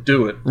want to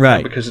do it.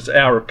 Right. Because it's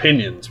our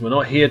opinions. We're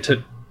not here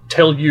to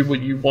tell you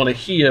what you want to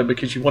hear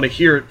because you want to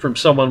hear it from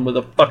someone with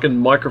a fucking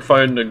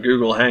microphone and a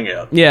Google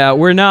Hangout. Yeah,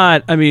 we're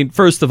not. I mean,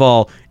 first of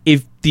all,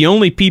 if the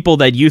only people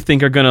that you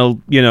think are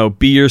going to,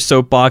 be your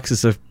soapbox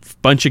is a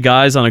bunch of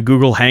guys on a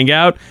Google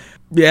Hangout,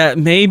 yeah,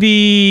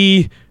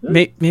 maybe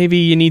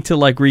you need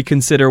to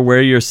reconsider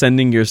where you're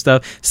sending your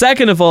stuff.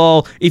 Second of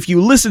all, if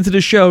you listen to the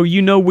show,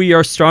 we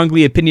are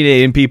strongly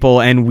opinionated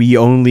people and we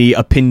only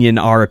opinion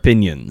our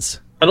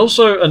opinions. And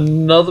also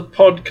another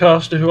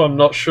podcaster who I'm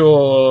not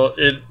sure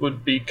it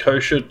would be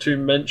kosher to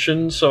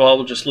mention, so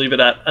I'll just leave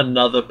it at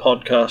another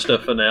podcaster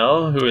for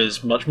now, who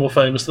is much more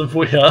famous than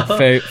we are.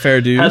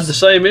 Fair dues. Had the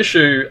same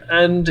issue,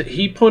 and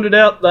he pointed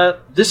out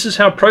that this is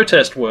how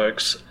protest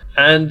works,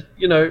 and,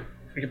 you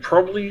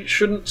probably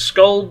shouldn't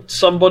scold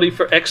somebody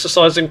for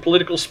exercising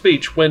political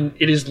speech when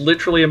it is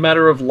literally a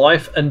matter of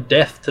life and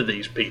death to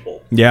these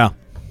people. Yeah.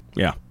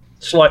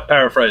 Slight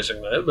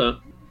paraphrasing there, but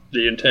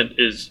the intent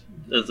is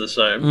the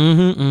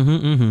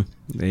same.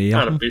 Yeah. I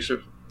had a piece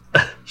of...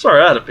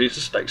 Sorry, I had a piece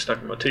of steak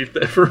stuck in my teeth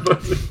there for a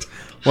moment.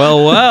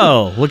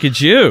 Well, look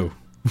at you.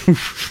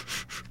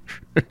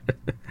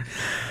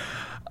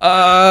 I'm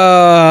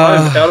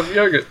out of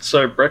yogurt,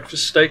 so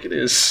breakfast steak it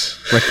is.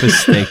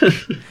 Breakfast steak.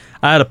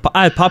 I had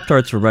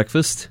Pop-Tarts for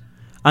breakfast.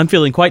 I'm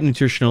feeling quite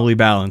nutritionally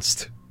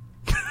balanced.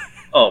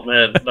 Oh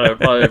man, no,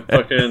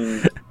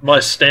 my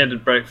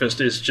standard breakfast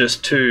is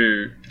just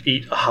to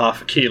eat a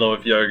half a kilo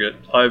of yogurt.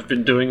 I've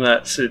been doing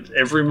that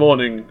every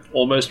morning,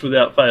 almost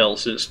without fail,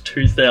 since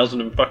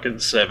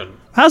 2007.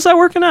 How's that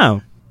working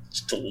out? It's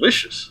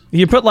delicious.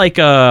 You put do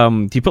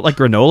you put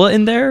granola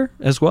in there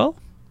as well?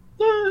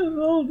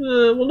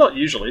 Well, not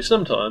usually,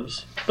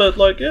 sometimes.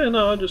 But I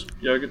just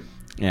yogurt.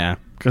 Yeah,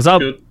 because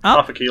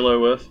half a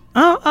kilo worth.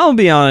 I'll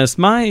be honest,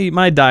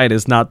 my diet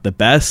is not the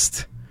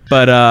best,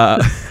 but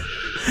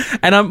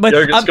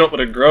yogurt's got what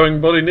a growing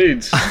body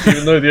needs,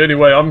 even though the only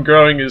way I'm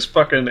growing is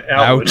fucking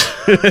outward.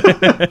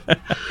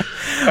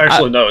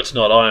 Actually, no, it's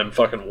not. I am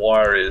fucking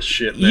wiry as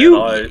shit, man. You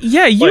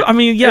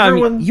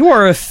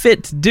are a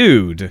fit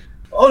dude.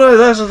 Oh no,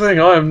 that's the thing.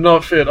 I am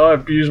not fit. I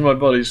abuse my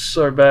body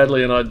so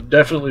badly, and I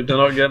definitely do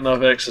not get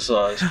enough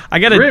exercise.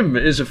 Rim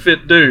is a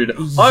fit dude.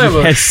 I am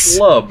a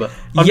schlub.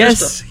 I'm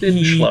just a thin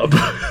schlub.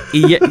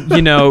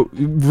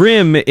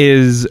 Rim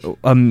is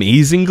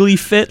amazingly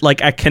fit.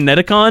 At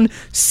Kineticon,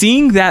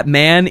 seeing that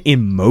man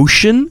in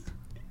motion,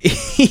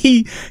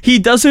 he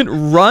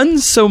doesn't run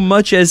so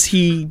much as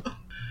he,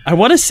 I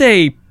want to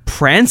say,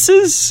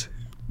 prances,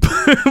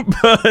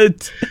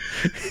 but...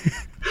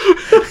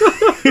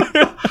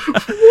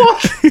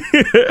 What?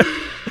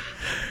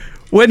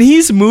 When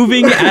he's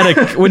moving at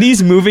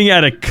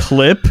a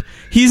clip,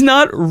 he's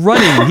not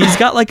running. He's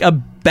got a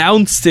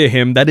bounce to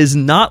him that is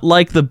not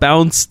like the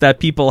bounce that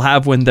people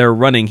have when they're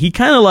running. He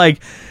kind of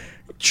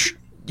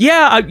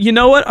you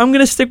know what? I'm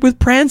gonna stick with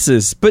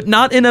prances, but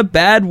not in a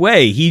bad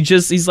way. He's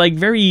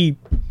very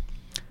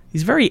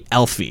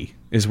elfy,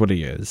 is what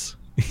he is.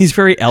 He's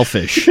very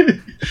elfish.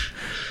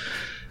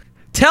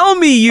 Tell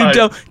me you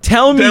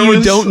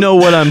don't know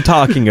what I'm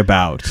talking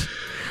about.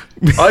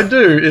 I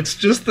do. It's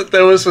just that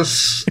there was a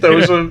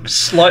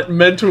slight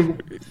mental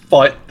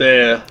fight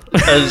there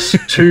as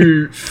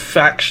two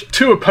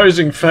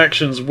opposing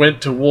factions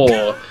went to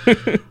war.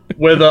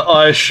 Whether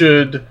I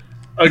should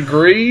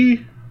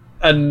agree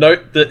and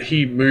note that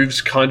he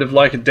moves kind of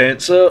like a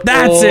dancer.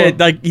 That's it.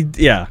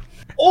 Yeah.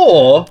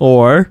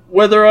 Or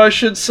whether I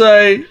should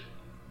say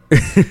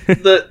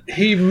that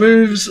he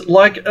moves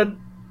like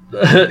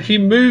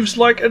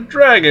a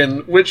dragon,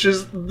 which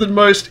is the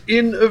most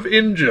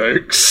in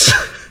jokes.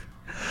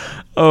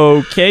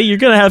 Okay, you're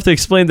gonna have to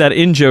explain that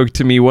in joke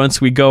to me once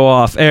we go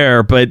off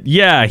air. But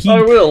yeah,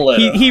 I will.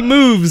 He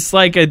moves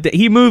like a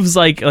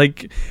ballerina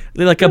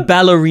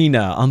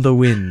on the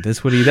wind.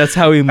 That's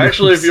how he moves.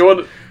 Actually, if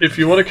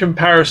you want a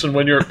comparison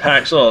when you're at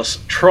PAX Os,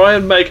 try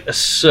and make a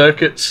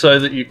circuit so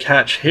that you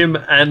catch him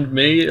and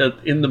me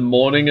in the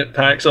morning at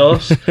PAX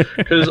Os,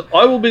 because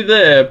I will be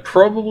there,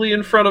 probably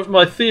in front of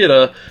my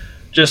theater,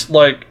 just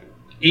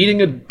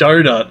eating a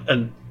donut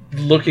and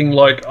looking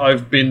like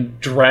I've been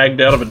dragged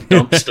out of a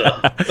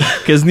dumpster.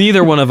 Because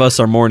neither one of us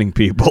are morning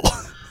people.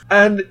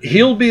 And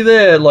he'll be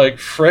there,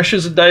 fresh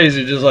as a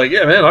daisy, just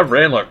yeah, man, I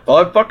ran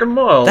 5 fucking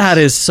miles. That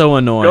is so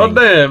annoying.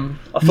 God damn.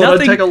 I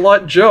thought I'd take a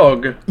light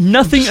jog.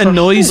 Nothing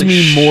annoys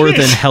me more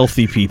than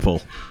healthy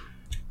people.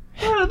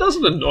 It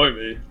doesn't annoy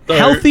me. Though.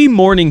 Healthy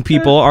morning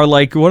people are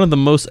like one of the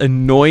most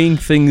annoying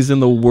things in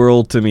the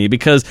world to me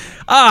because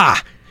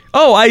I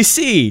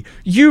see.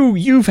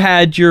 You've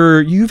had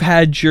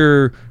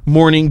your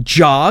morning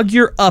jog.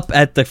 You're up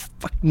at the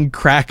fucking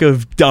crack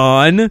of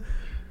dawn.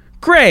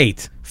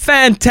 Great.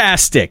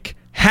 Ventastic.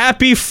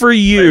 Happy for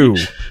you.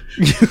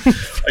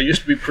 I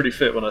used to be pretty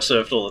fit when I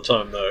surfed all the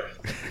time, though.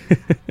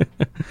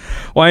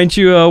 Why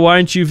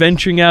aren't you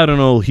venturing out on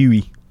old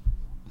Huey?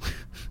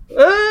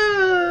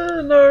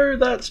 No,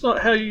 that's not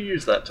how you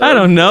use that term. I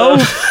don't know.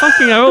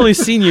 I've only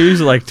seen you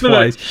use it like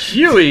twice. No,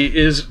 Huey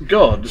is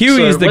God.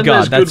 Huey is the when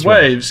God. There's good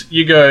waves,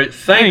 you go,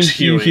 thanks, Thank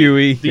you,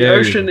 Huey. The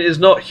ocean is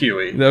not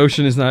Huey. The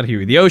ocean is not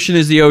Huey. The ocean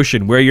is the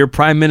ocean, where your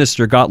prime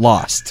minister got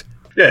lost.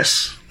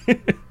 Yes.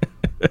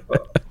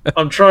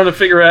 I'm trying to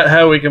figure out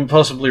how we can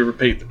possibly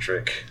repeat the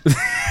trick.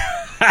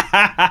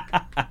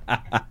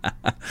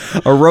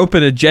 A rope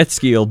and a jet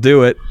ski will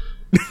do it.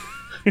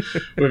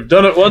 We've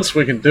done it once,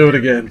 we can do it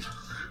again.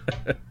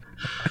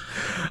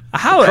 The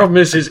problem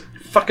is his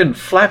fucking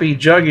flappy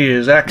jug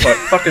ears act like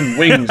fucking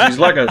wings. He's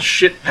like a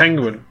shit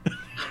penguin.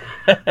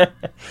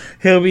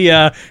 He'll be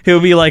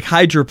like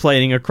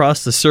hydroplaning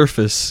across the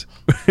surface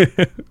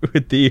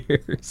with the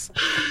ears.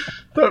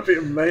 That'd be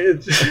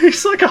amazing.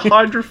 He's like a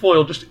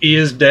hydrofoil, just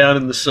ears down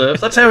in the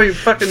surf. That's how he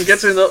fucking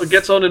gets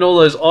on in all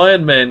those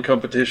Iron Man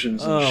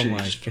competitions and shit.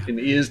 Just fucking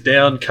ears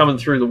down, coming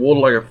through the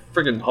water like a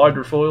friggin'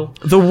 hydrofoil.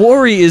 The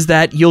worry is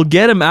that you'll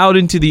get him out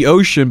into the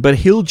ocean, but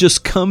he'll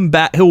just come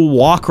back. He'll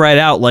walk right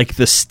out like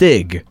the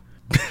Stig.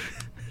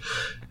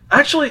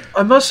 Actually,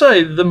 I must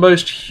say, the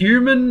most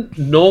human,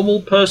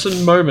 normal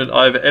person moment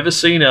I've ever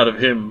seen out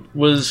of him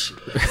was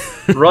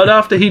right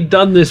after he'd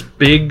done this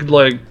big,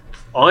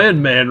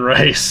 Iron Man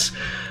race,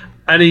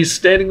 and he's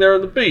standing there on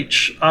the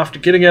beach after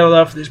getting out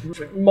after this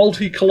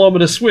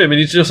multi-kilometer swim, and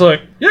he's just like,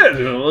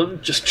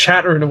 just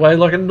chattering away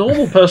like a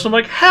normal person. I'm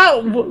like,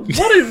 how?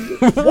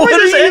 Why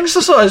does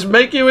exercise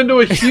make you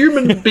into a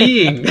human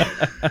being?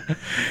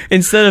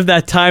 Instead of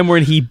that time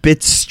when he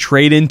bit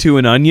straight into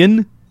an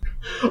onion.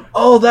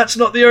 Oh, that's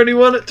not the only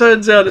one, it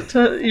turns out.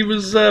 He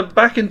was,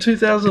 back in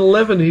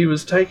 2011, he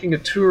was taking a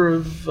tour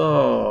of,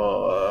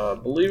 I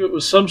believe it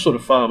was some sort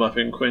of farm up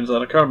in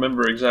Queensland. I can't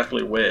remember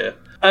exactly where.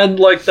 And,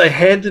 they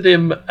handed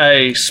him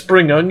a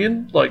spring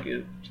onion,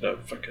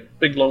 fucking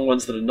big long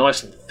ones that are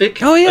nice and thick.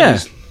 Oh, yeah.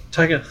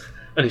 And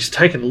he's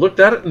taken a look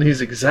at it, and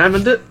he's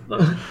examined it.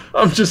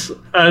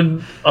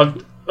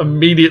 I've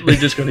immediately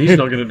just gone, he's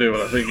not going to do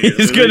what I think he is.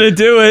 He's going to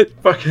do it.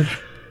 Fucking,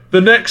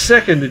 the next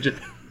second, it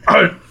just,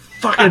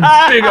 fucking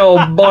big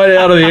old bite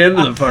out of the end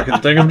of the fucking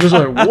thing. I'm just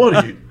like, what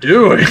are you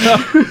doing?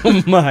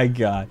 Oh my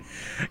god.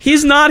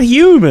 He's not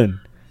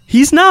human.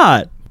 He's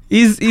not.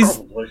 He's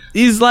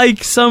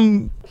like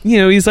some,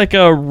 he's like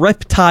a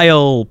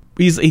reptile.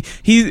 He's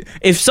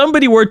if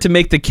somebody were to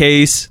make the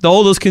case,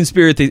 all those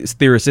conspiracy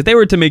theorists, if they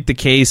were to make the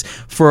case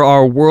for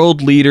our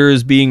world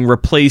leaders being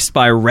replaced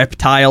by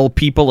reptile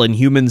people in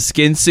human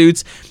skin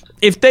suits,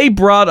 if they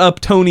brought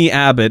up Tony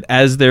Abbott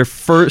as their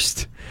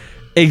first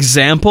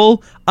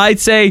example, I'd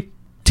say,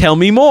 tell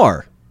me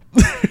more.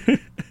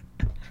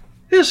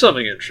 Here's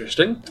something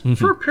interesting. Mm-hmm.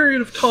 For a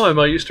period of time,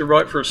 I used to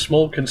write for a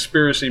small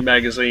conspiracy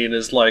magazine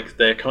as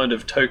their kind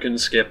of token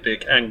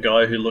skeptic and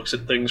guy who looks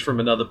at things from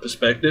another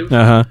perspective.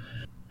 Uh-huh.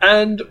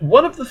 And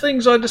one of the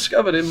things I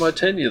discovered in my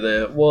tenure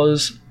there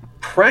was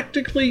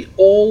practically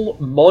all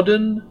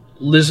modern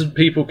lizard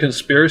people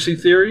conspiracy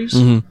theories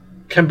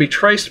can be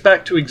traced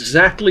back to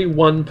exactly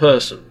one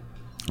person.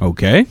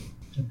 Okay.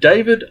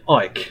 David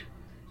Icke.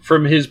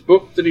 From his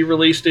book that he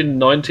released in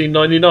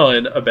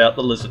 1999 about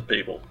the lizard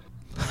people.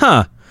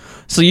 Huh.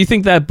 So you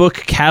think that book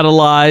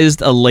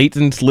catalyzed a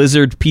latent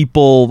lizard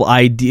people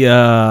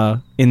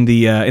idea in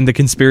the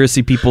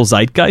conspiracy people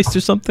zeitgeist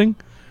or something?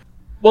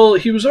 Well,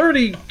 he was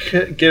already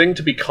getting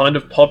to be kind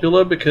of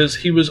popular because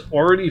he was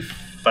already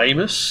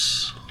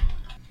famous.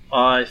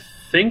 I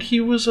think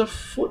he was a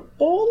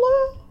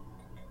footballer?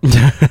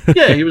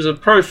 Yeah, he was a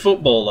pro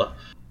footballer.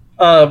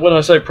 When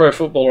I say pro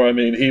footballer, I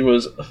mean he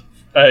was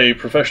a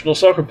professional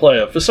soccer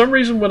player. For some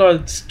reason, when I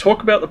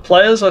talk about the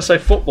players, I say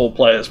football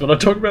players. When I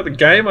talk about the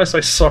game, I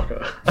say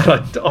soccer.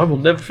 And I will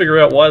never figure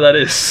out why that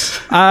is.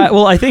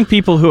 Well, I think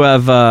people who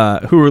have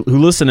who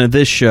listen to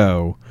this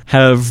show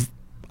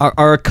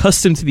are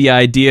accustomed to the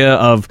idea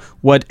of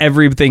what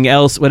everybody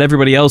else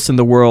in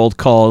the world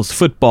calls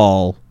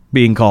football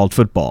being called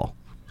football.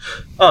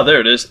 Oh,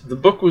 there it is. The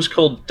book was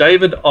called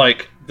David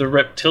Icke, The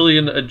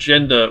Reptilian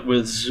Agenda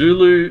with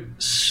Zulu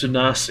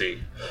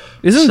Sunasi.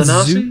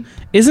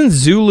 Isn't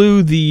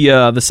Zulu the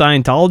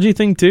Scientology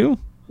thing too?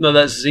 No,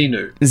 that's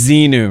Xenu.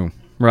 Xenu,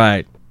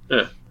 right.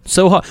 Yeah.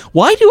 So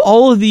why do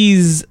all of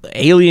these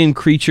alien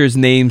creatures'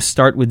 names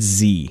start with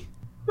Z?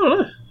 I don't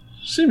know.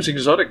 Seems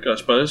exotic, I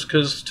suppose,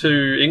 because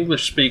to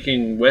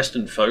English-speaking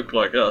Western folk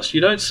like us,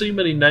 you don't see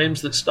many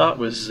names that start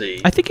with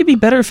Z. I think it'd be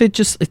better if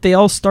they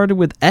all started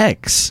with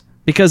X,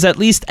 because at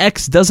least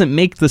X doesn't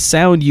make the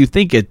sound you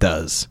think it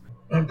does.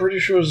 I'm pretty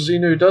sure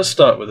Xenu does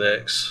start with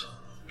X.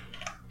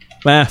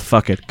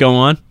 Fuck it. Go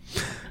on.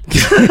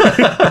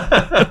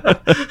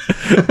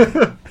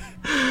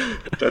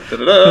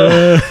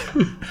 Da-da-da-da.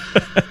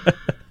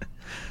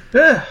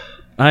 Yeah.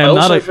 I am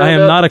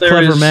not a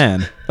clever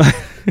man. I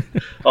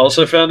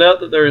also found out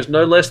that there is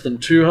no less than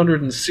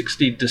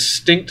 260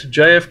 distinct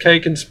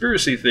JFK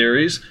conspiracy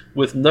theories,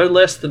 with no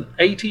less than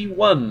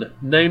 81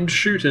 named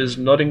shooters,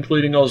 not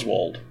including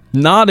Oswald.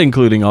 Not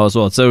including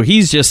Oswald, so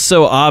he's just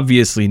so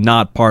obviously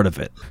not part of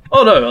it.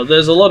 Oh no,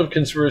 there's a lot of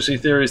conspiracy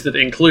theories that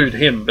include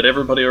him, but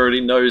everybody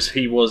already knows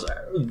he was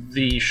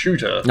the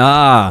shooter.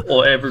 Ah.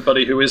 Or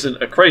everybody who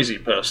isn't a crazy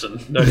person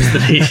knows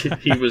that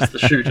he was the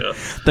shooter.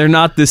 They're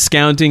not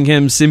discounting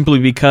him simply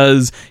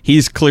because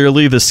he's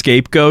clearly the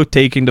scapegoat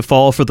taking the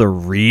fall for the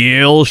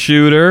real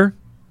shooter.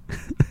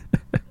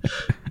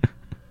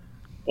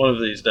 One of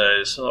these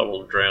days, I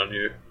will drown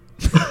you.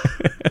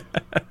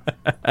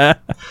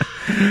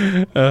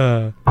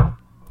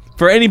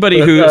 For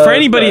anybody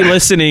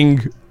listening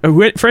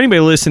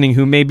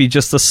who may be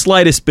just the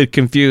slightest bit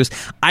confused,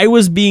 I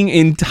was being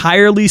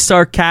entirely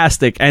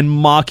sarcastic and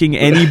mocking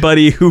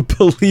anybody who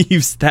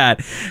believes that.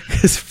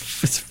 It's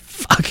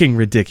fucking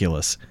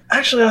ridiculous.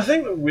 Actually, I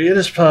think the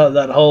weirdest part of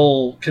that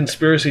whole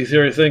conspiracy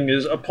theory thing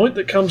is a point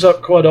that comes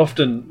up quite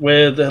often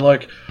where they're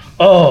like,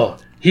 oh,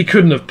 he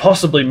couldn't have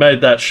possibly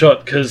made that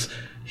shot because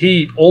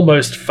he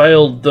almost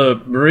failed the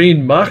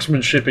Marine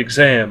marksmanship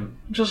exam.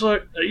 I'm just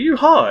like, are you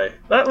high?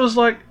 That was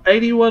like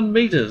 81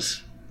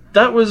 meters.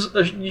 That was...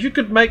 you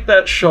could make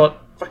that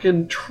shot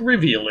fucking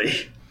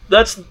trivially.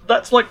 That's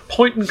like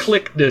point and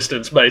click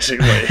distance,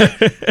 basically.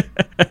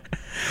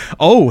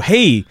 Oh,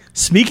 hey,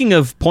 speaking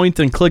of point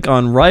and click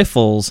on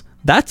rifles,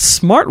 that's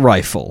Smart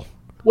Rifle.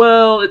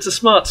 Well, it's a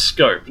smart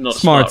scope, not a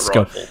smart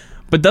rifle.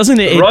 But doesn't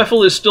it... The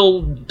rifle is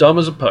still dumb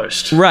as a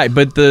post. Right,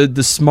 but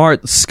the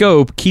smart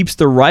scope keeps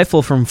the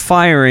rifle from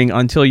firing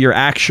until you're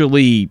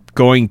actually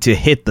going to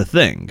hit the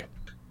thing.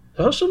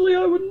 Personally,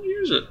 I wouldn't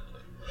use it.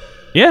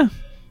 Yeah,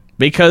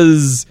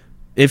 because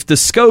if the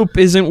scope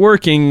isn't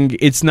working,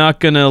 it's not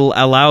going to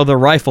allow the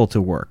rifle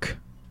to work.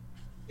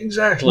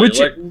 Exactly.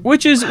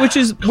 Which is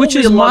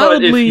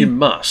mildly... if you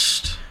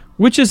must.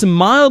 Which is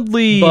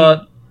mildly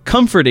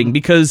comforting,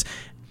 because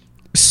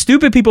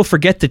stupid people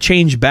forget to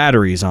change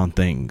batteries on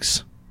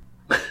things.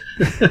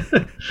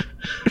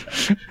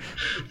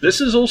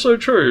 This is also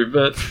true,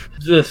 but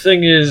the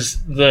thing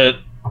is that,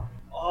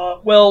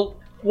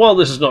 while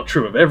this is not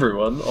true of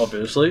everyone,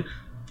 obviously,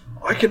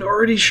 I can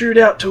already shoot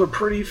out to a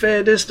pretty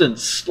fair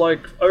distance,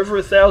 like over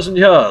 1,000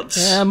 yards.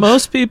 Yeah,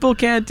 most people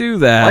can't do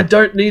that. I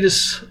don't need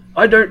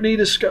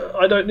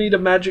a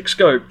magic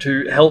scope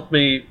to help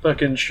me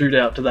fucking shoot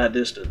out to that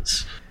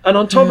distance. And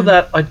on top of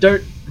that, I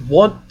don't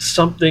want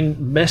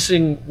something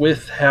messing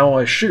with how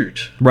I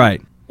shoot.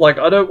 Right. Like,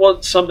 I don't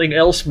want something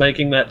else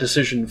making that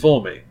decision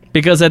for me.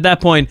 Because at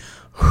that point,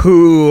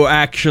 who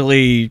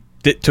actually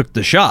took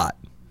the shot?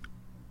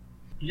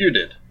 You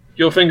did.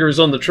 Your finger is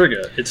on the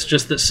trigger. It's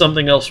just that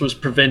something else was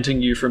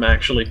preventing you from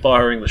actually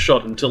firing the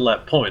shot until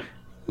that point.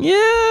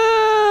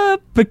 Yeah,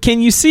 but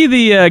can you see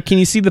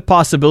the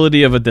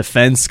possibility of a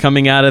defense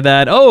coming out of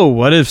that? Oh,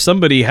 what if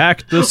somebody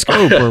hacked the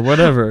scope or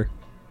whatever?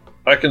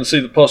 I can see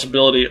the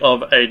possibility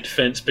of a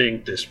defense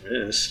being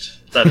dismissed.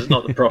 That is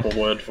not the proper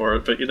word for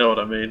it, but you know what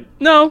I mean.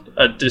 No.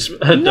 A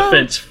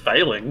defense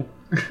failing.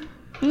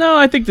 No,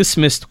 I think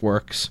dismissed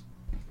works.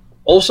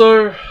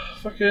 Also,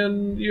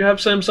 fucking, you have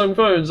Samsung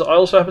phones. I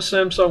also have a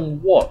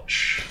Samsung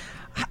watch.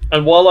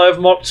 And while I've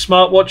mocked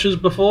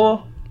smartwatches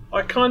before,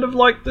 I kind of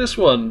like this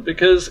one,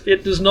 because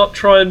it does not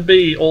try and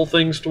be all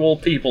things to all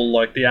people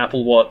like the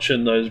Apple Watch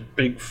and those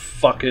big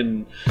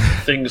fucking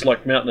things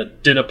like mounting a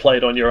dinner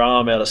plate on your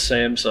arm out of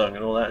Samsung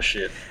and all that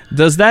shit.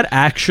 Does that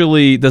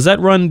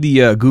run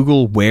the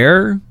Google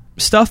Wear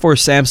stuff or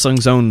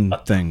Samsung's own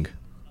thing?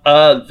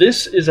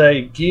 This is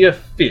a Gear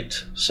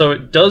Fit, so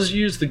it does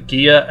use the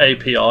Gear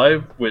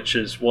API, which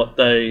is what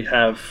they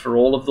have for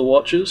all of the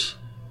watches,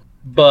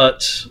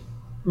 but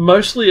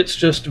mostly it's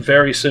just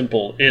very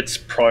simple. It's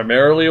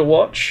primarily a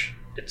watch.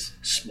 It's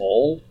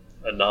small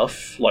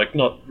enough, like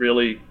not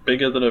really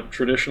bigger than a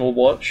traditional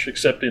watch,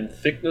 except in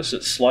thickness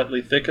it's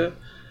slightly thicker.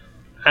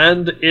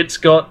 And it's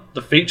got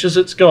the features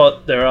it's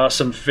got. There are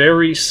some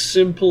very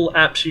simple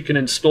apps you can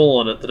install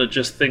on it that are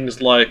just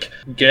things like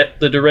get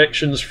the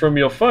directions from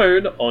your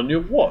phone on your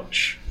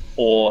watch,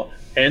 or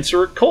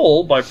answer a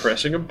call by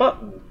pressing a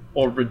button,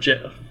 or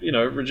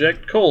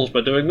reject calls by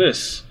doing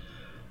this.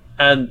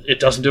 And it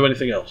doesn't do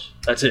anything else.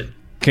 That's it.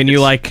 Can you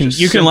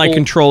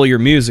control your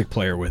music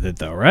player with it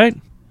though, right?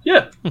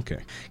 Yeah. Okay.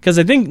 Because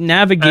I think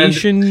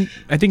navigation,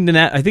 I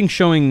think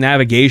showing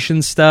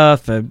navigation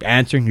stuff,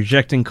 answering,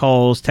 rejecting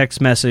calls,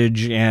 text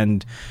message,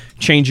 and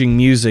changing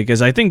music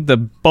is, I think, the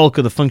bulk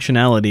of the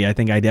functionality I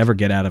think I'd ever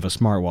get out of a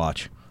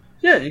smartwatch.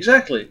 Yeah,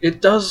 exactly.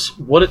 It does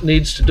what it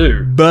needs to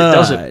do. But it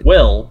does it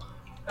well,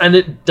 and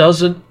it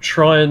doesn't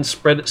try and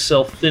spread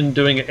itself thin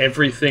doing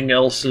everything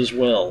else as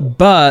well.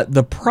 But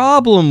the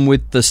problem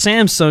with the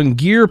Samsung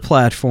Gear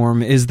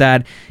platform is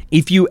that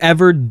if you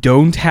ever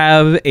don't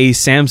have a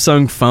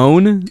Samsung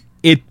phone,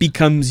 it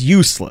becomes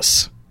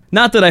useless.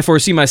 Not that I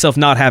foresee myself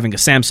not having a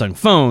Samsung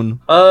phone.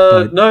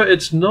 No,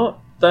 it's not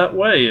that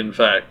way, in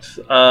fact.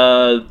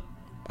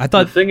 I I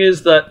thought the thing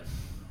is that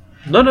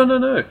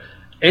no.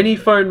 Any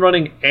phone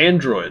running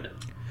Android,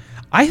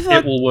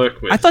 it will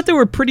work with. I thought they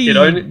were pretty the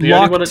only one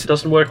it locked.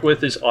 doesn't work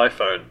with is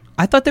iPhone.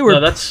 I thought they were. No,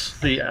 that's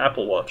the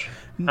Apple Watch.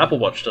 Apple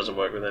Watch doesn't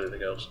work with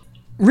anything else.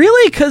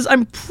 Really? Because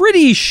I'm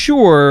pretty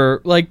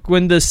sure, like,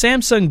 when the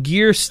Samsung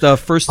Gear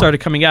stuff first started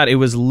coming out, it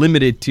was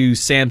limited to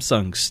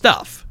Samsung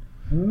stuff.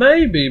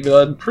 Maybe,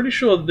 but I'm pretty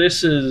sure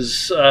this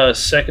is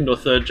second or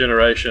third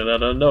generation,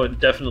 and I know it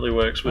definitely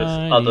works with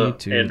other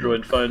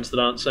Android phones that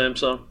aren't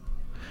Samsung.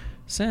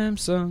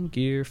 Samsung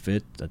Gear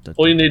Fit.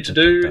 All you need to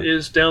do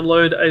is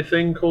download a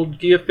thing called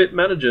Gear Fit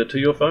Manager to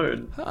your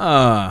phone.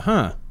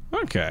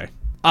 Okay.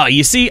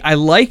 You see, I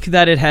like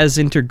that it has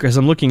because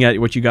I'm looking at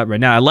what you got right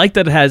now. I like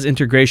that it has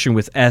integration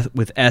with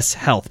S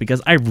Health,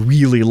 because I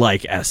really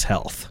like S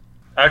Health.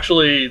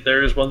 Actually,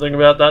 there is one thing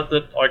about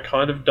that I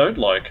kind of don't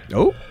like.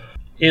 Oh?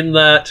 In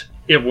that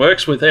it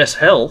works with S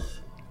Health,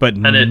 but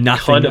and it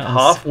nothing kind of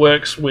else. half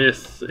works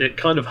with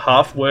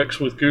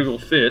Google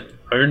Fit,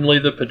 only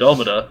the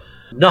pedometer,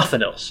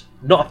 nothing else.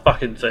 Not a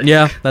fucking thing.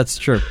 Yeah, that's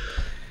true.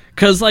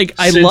 Because, like,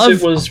 Since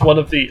it was one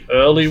of the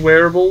early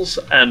wearables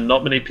and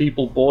not many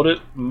people bought it,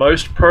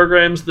 most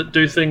programs that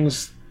do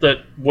things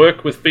that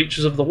work with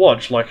features of the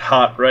watch, like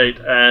heart rate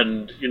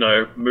and,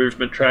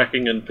 movement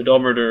tracking and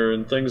pedometer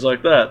and things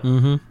like that,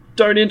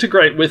 don't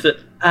integrate with it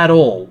at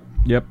all.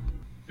 Yep.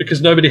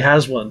 Because nobody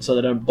has one, so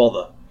they don't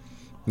bother.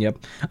 Yep.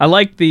 I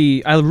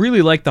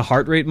really like the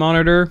heart rate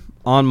monitor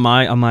on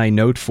my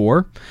Note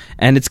 4,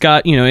 and it's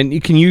got, and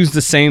you can use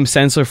the same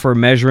sensor for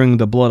measuring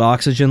the blood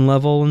oxygen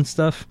level and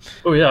stuff.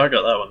 Oh yeah, I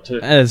got that one too.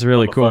 It's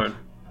really cool. Phone.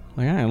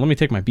 Like, let me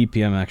take my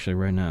BPM actually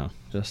right now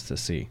just to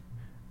see.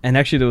 And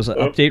actually, there was an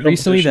update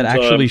recently that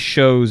actually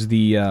shows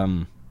the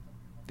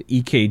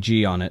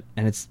EKG on it,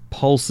 and it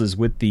pulses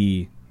with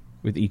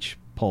each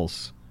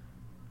pulse.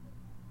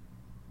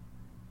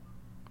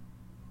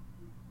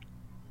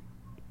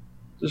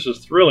 This is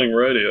thrilling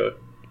radio.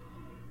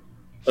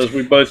 As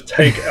we both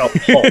take our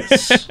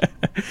pulse.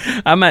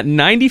 I'm at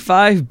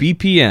 95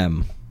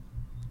 BPM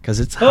because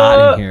it's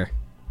hot in here.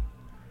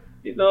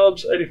 You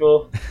knobs,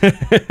 84.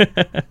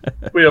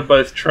 We are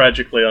both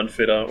tragically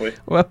unfit, aren't we?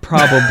 Well,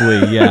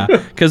 probably, yeah.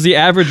 Because the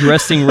average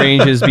resting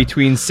range is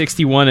between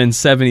 61 and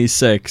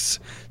 76.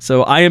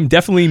 So I am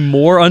definitely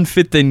more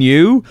unfit than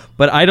you,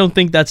 but I don't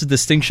think that's a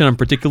distinction I'm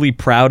particularly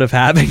proud of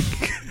having.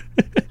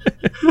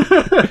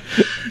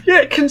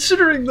 Yeah,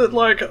 considering that,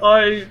 like,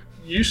 I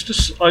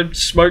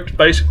smoked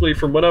basically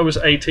from when I was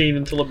 18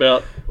 until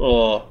about,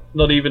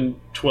 not even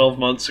 12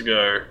 months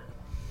ago.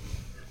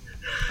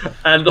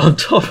 And on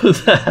top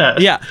of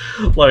that,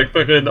 like,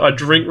 fucking, I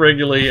drink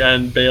regularly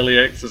and barely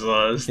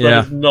exercise.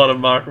 That is not a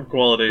mark of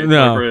quality,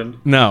 my friend.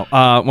 No.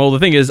 Well, the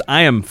thing is,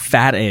 I am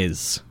fat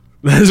as.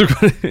 That's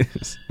what it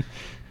is.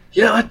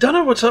 Yeah, I don't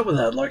know what's up with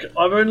that. Like,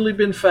 I've only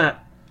been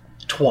fat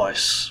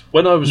twice.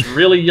 When I was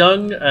really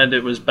young, and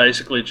it was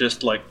basically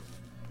just, like,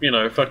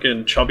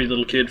 fucking chubby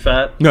little kid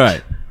fat.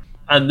 Right.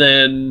 And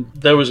then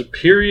there was a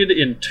period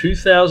in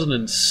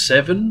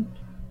 2007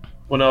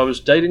 when I was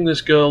dating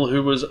this girl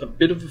who was a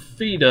bit of a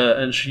feeder,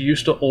 and she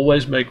used to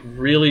always make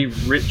really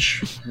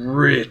rich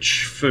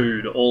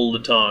food all the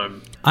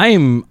time. I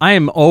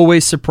am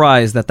always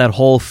surprised that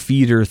whole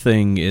feeder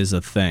thing is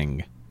a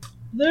thing.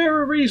 There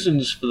are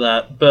reasons for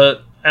that,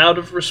 but out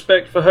of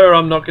respect for her,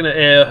 I'm not going to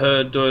air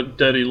her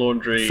dirty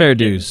laundry fair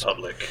dues. in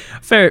public.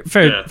 Fair.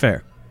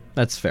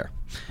 That's fair.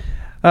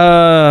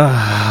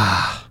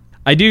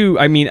 I do.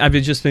 I mean, I've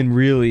just been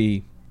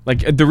really,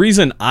 like, the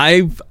reason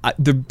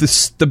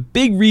the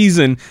big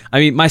reason. I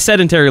mean, my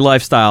sedentary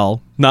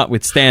lifestyle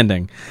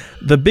notwithstanding,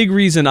 the big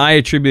reason I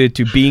attribute it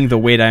to being the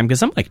weight I am,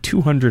 because I'm like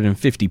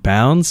 250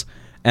 pounds,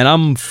 and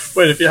I'm.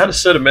 Wait, if you had a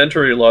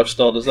sedimentary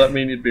lifestyle, does that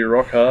mean you'd be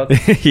rock hard?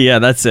 Yeah,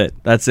 that's it.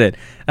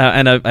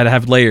 And I'd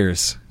have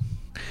layers.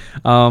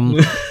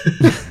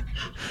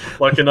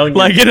 Like an onion.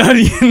 Like an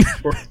onion.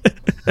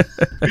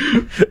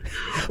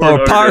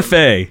 Or a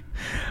parfait.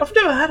 I've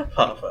never had a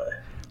parfait.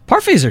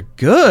 Parfaits are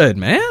good,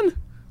 man.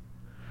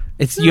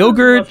 It's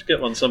yogurt. I'll have to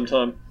get one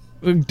sometime.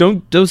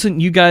 Doesn't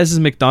you guys as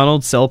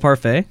McDonald's sell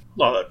parfait?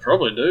 Well, they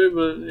probably do,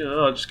 but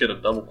I just get a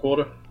double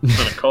quarter and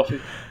a coffee.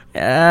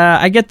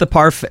 I get the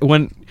parfait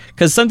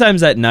because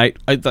sometimes at night,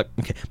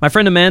 my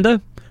friend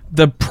Amanda,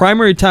 the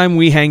primary time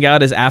we hang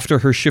out is after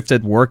her shift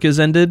at work is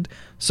ended.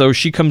 So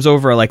she comes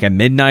over like at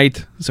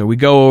midnight. So we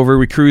go over,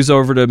 we cruise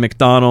over to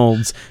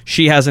McDonald's.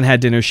 She hasn't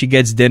had dinner. She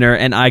gets dinner,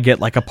 and I get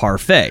like a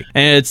parfait.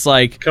 And it's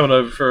like coming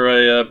over for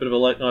a bit of a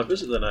late night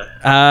visit, then,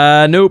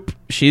 eh? Nope.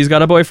 She's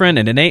got a boyfriend,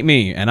 and it ain't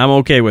me, and I'm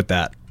okay with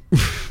that.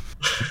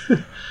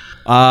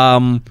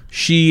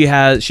 She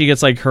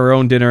gets like her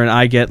own dinner, and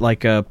I get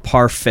like a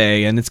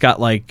parfait, and it's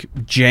got like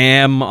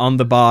jam on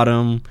the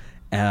bottom,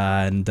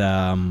 and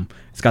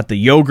it's got the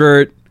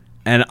yogurt,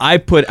 and I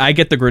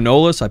get the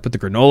granola, so I put the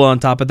granola on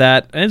top of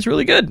that, and it's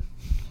really good.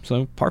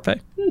 So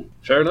parfait.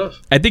 Fair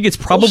enough. I think it's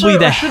probably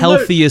the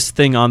healthiest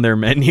thing on their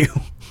menu,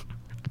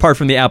 apart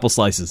from the apple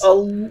slices.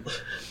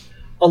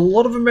 a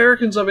lot of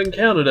Americans I've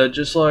encountered are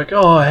just like,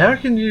 oh, how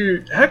can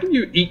you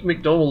eat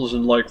McDonald's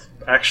and like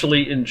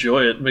actually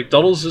enjoy it?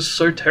 McDonald's is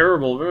so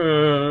terrible.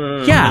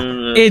 Yeah,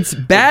 it's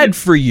bad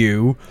for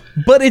you,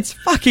 but it's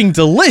fucking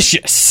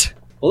delicious.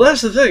 Well,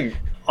 that's the thing.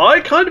 I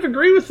kind of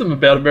agree with them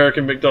about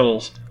American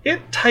McDonald's.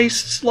 It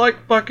tastes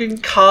like fucking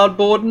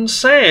cardboard and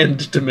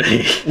sand to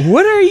me.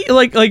 What are you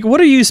like? What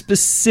are you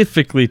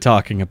specifically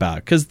talking about?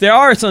 Because there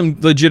are some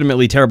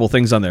legitimately terrible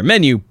things on their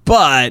menu,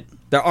 but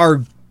there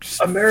are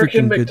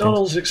American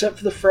McDonald's, except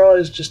for the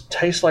fries, just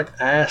taste like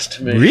ass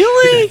to me.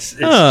 Really?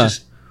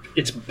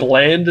 It's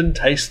bland and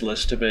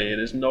tasteless to me. It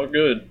is not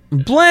good.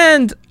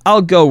 Bland,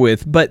 I'll go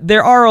with, but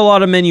there are a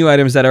lot of menu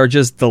items that are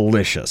just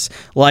delicious.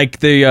 Like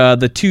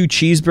the 2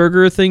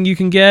 cheeseburger thing you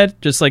can get,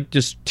 just 2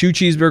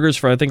 cheeseburgers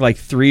for I think like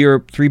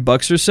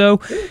 $3 or so.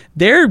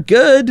 They're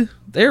good.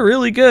 They're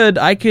really good.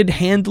 I could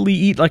handily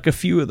eat like a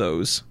few of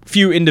those.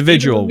 Few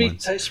individual meat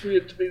ones. Tastes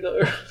weird to me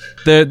though.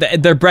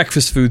 Their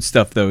breakfast food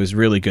stuff though is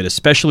really good,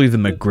 especially the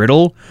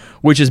McGriddle,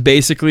 which is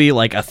basically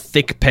like a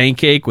thick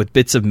pancake with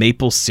bits of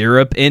maple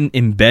syrup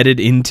embedded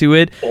into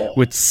it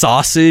with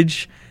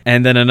sausage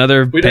and then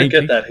another We pancake.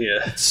 don't get that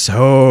here. It's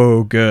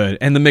so good.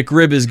 And the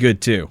McRib is good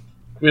too.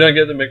 We don't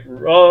get the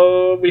McRib.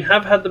 Oh, we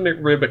have had the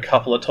McRib a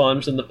couple of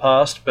times in the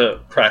past,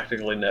 but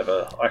practically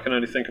never. I can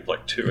only think of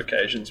like 2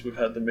 occasions we've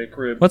had the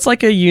McRib. What's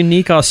like a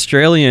unique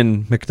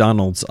Australian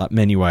McDonald's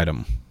menu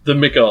item? The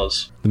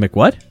McOz. The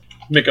McWhat?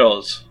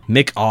 McOz.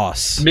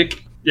 McOz.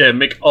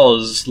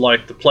 McOz,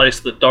 like the place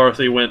that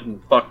Dorothy went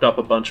and fucked up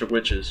a bunch of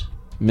witches.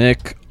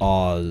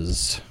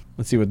 McOz.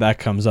 Let's see what that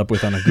comes up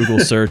with on a Google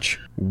search.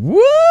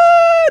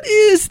 What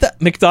is that?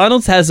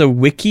 McDonald's has a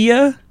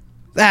Wikia?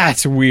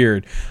 That's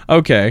weird.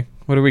 Okay.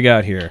 What do we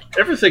got here?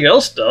 Everything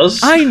else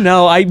does. I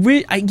know. I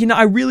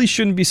really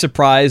shouldn't be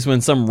surprised when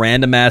some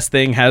random ass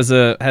thing has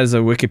a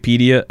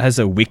Wikia.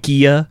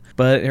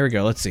 But here we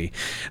go. Let's see.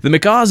 The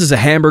McOz is a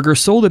hamburger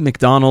sold at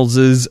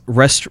McDonald's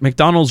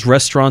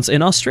restaurants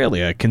in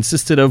Australia. It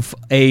consisted of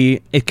a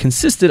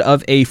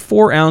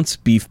 4-ounce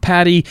beef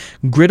patty,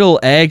 griddle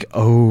egg,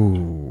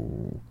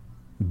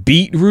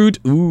 beetroot,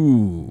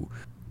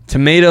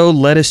 tomato,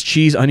 lettuce,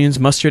 cheese, onions,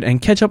 mustard,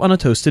 and ketchup on a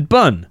toasted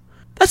bun.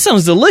 That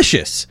sounds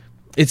delicious.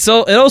 It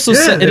also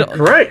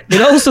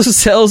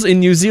sells in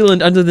New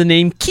Zealand under the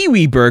name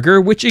Kiwi Burger,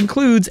 which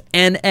includes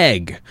an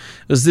egg.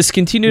 It was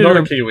discontinued. Not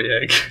a kiwi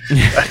egg.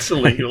 That's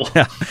illegal.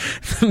 Yeah.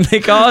 The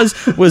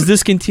McOz was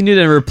discontinued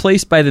and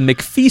replaced by the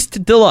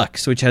McFeast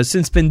Deluxe, which has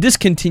since been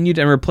discontinued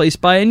and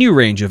replaced by a new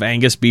range of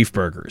Angus beef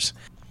burgers.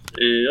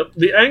 Yep.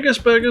 The Angus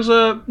burgers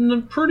are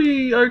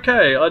pretty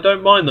okay. I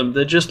don't mind them.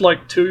 They're just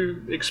like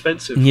too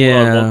expensive for what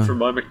I want from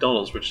my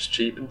McDonald's, which is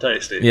cheap and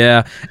tasty.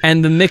 Yeah,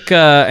 and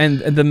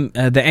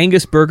the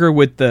Angus burger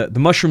with the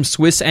mushroom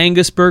Swiss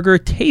Angus burger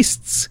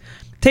tastes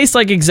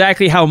like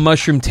exactly how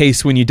mushroom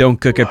tastes when you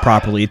don't cook it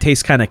properly. It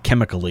tastes kind of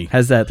chemically.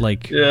 Has that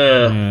like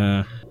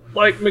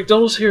Like,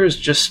 McDonald's here has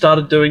just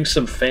started doing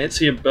some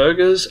fancier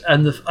burgers,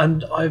 and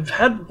I've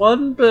had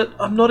one, but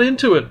I'm not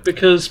into it,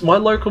 because my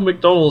local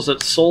McDonald's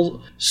at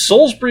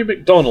Salisbury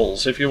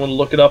McDonald's, if you want to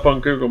look it up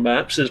on Google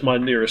Maps, is my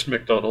nearest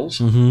McDonald's.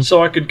 Mm-hmm.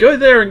 So I could go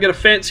there and get a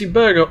fancy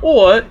burger,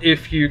 or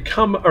if you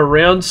come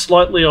around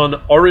slightly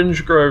on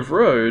Orange Grove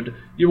Road,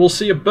 you will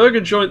see a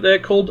burger joint there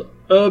called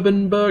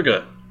Urban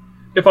Burger.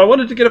 If I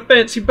wanted to get a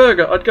fancy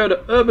burger, I'd go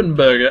to Urban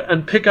Burger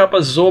and pick up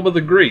a Zorba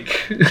the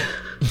Greek.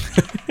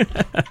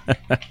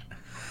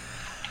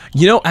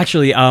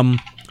 Actually,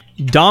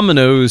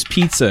 Domino's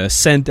Pizza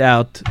sent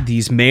out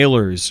these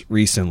mailers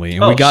recently.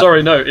 And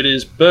it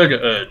is Burger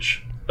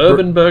Urge.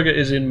 Urban Burger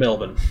is in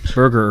Melbourne.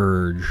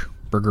 Burger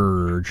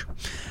Urge.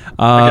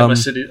 I get my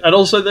city. And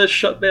also they're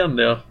shut down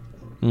now.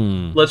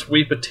 Let's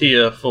weep a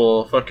tear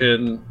for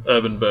fucking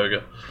Urban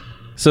Burger.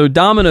 So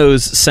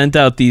Domino's sent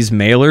out these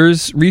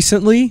mailers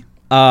recently,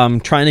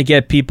 trying to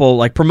get people,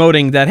 like,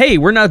 promoting that, hey,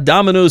 we're not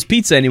Domino's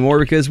Pizza anymore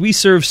because we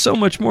serve so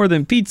much more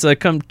than pizza.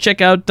 Come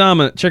check out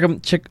come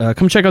check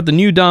out the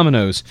new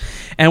Domino's.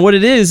 And what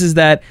it is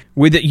that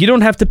you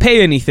don't have to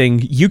pay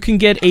anything. You can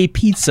get a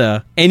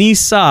pizza any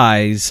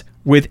size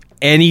with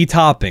any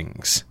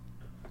toppings.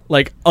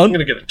 Like, I'm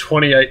gonna get a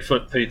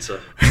 28-foot pizza.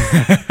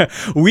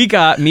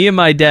 Me and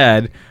my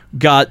dad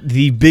got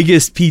the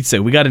biggest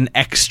pizza. We got an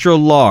extra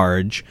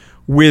large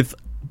with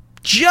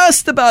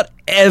just about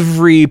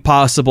every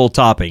possible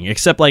topping,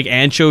 except like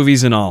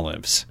anchovies and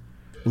olives.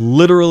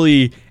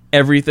 Literally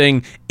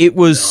everything. It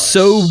was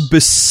so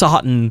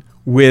besotted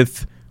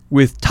with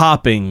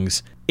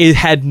toppings. It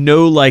had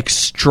no like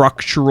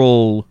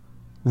structural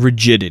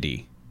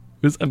rigidity.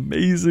 It was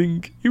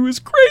amazing. It was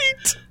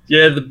great.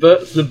 Yeah,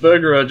 the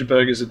Burger Urge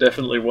burgers are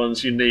definitely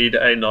ones you need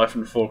a knife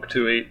and fork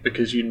to eat,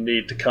 because you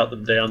need to cut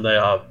them down. They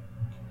are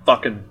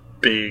fucking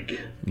big.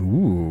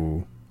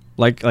 Ooh.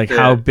 Like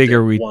how big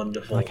are we?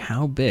 Wonderful. Like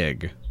how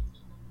big?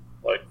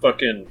 Like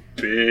fucking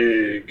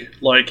big.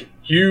 Like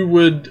you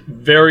would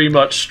very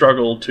much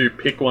struggle to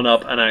pick one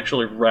up and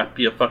actually wrap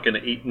your fucking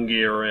eating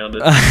gear around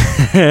it.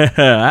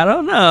 I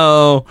don't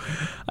know.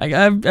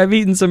 I've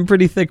eaten some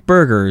pretty thick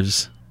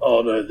burgers.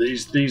 Oh no,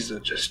 these are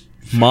just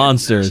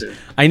monsters.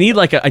 Massive. I need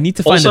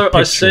to find Also, a picture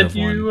I sent of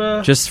you,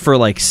 one just for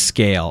like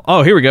scale.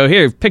 Oh, here we go.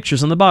 Here,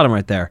 pictures on the bottom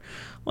right there.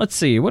 Let's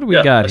see. What do we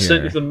got I here?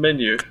 sent you the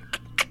menu.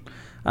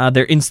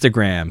 Their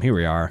Instagram. Here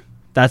we are.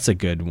 That's a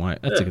good one.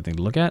 That's a good thing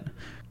to look at.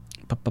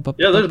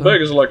 Yeah, those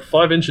burgers are like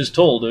 5 inches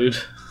tall, dude.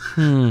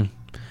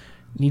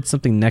 Need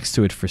something next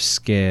to it for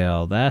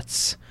scale.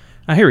 That's...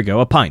 here we go.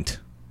 A pint.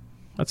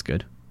 That's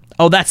good.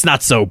 Oh, that's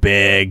not so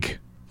big.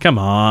 Come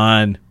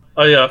on.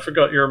 Oh, yeah, I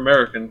forgot you're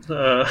American.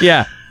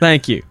 Yeah,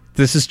 thank you.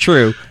 This is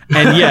true.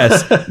 And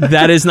yes,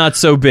 that is not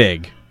so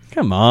big.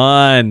 Come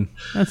on.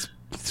 That's...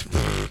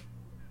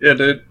 Yeah,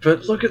 dude,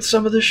 but look at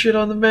some of the shit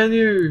on the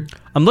menu.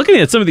 I'm looking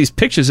at some of these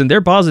pictures, and they're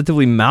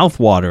positively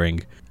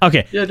mouth-watering.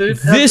 Okay, Yeah, dude.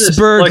 this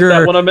burger... Like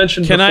that one I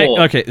mentioned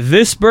before. Okay,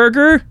 this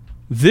burger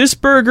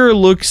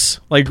looks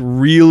like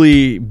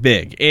really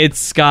big.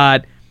 It's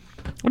got...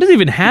 What does it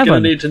even have You're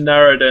on going to it? need to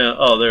narrow down...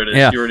 Oh, there it is.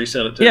 Yeah. You already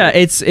sent it to Yeah,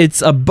 me.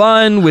 it's a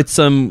bun with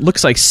some...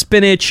 Looks like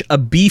spinach, a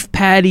beef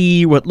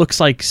patty, what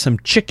looks like some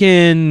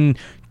chicken...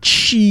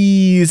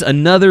 cheese,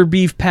 another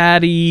beef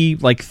patty,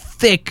 like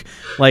thick,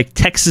 like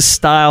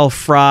Texas-style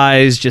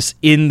fries just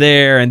in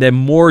there, and then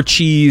more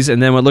cheese, and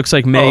then what looks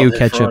like mayo their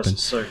ketchup, fries and are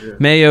so good.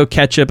 mayo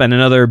ketchup, and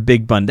another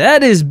big bun.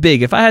 That is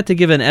big. If I had to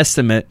give an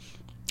estimate,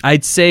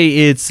 I'd say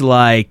it's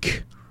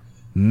like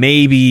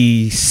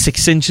maybe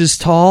 6 inches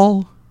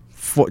tall,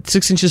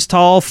 6 inches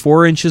tall,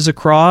 4 inches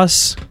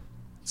across.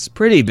 It's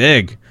pretty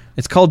big.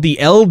 It's called the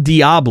El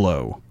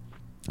Diablo.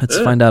 Let's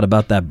find out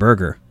about that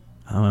burger.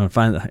 I want to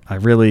find.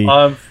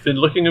 I've been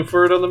looking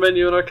for it on the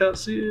menu and I can't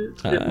see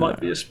it. It might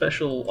be a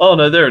special. Oh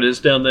no, there it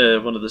is down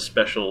there. One of the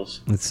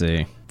specials. Let's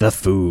see the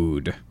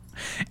food.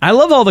 I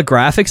love all the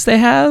graphics they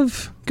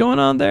have going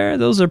on there.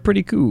 Those are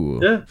pretty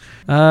cool.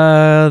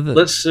 Yeah.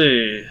 Let's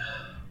see.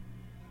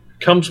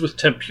 Comes with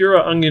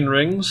tempura onion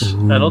rings,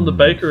 and on the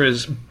baker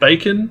is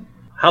bacon,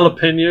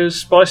 jalapenos,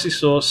 spicy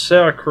sauce,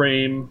 sour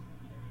cream.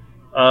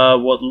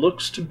 What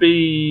looks to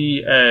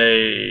be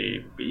a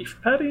beef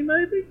patty,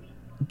 maybe.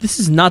 This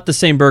is not the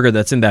same burger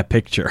that's in that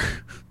picture.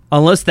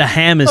 Unless the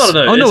ham is... I don't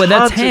know. Oh, no, It's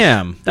that's hard to-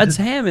 ham. That's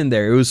ham in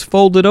there. It was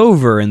folded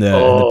over in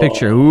the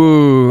picture.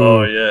 Ooh.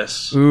 Oh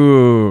yes.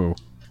 Ooh.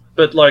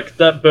 But like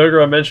that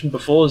burger I mentioned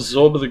before,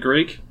 Zorba the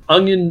Greek,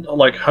 onion,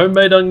 like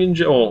homemade onion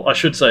jam, or I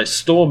should say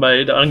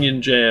store-made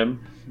onion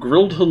jam,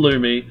 grilled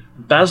halloumi,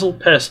 basil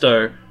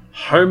pesto,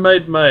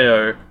 homemade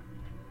mayo,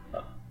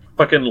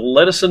 fucking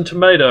lettuce and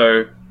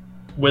tomato,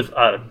 with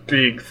a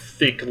big,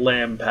 thick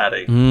lamb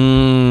patty.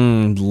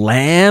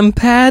 Lamb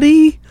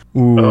patty?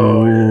 Ooh.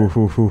 Oh, yeah.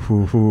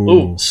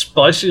 Ooh,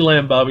 spicy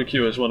lamb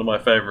barbecue is one of my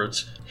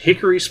favorites.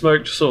 Hickory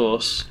smoked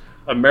sauce,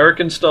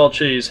 American-style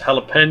cheese,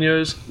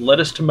 jalapenos,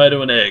 lettuce,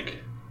 tomato, and egg.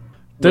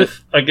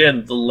 With,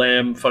 again, the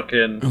lamb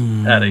fucking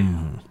patty.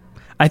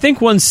 I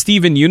think once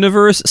Steven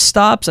Universe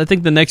stops, I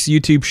think the next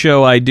YouTube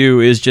show I do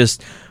is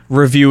just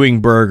reviewing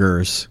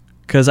burgers.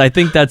 Because I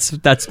think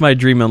that's my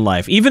dream in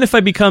life. Even if I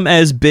become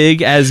as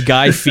big as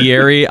Guy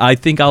Fieri, I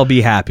think I'll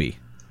be happy.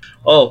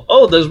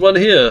 Oh, there's one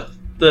here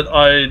that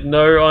I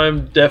know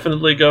I'm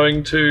definitely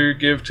going to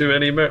give to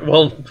any...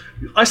 Well,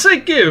 I say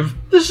give.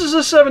 This is a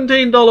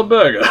 $17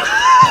 burger.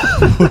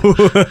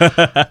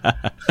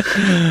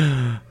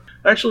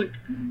 Actually,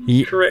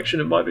 correction,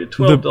 it might be a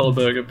 $12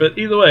 burger. But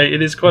either way,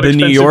 it is quite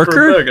expensive New Yorker?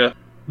 for a burger.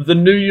 The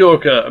New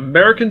Yorker,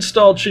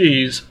 American-style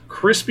cheese,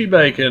 crispy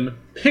bacon,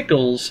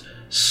 pickles,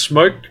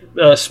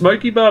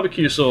 smoky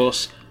barbecue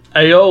sauce,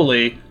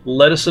 aioli,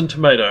 lettuce and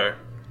tomato.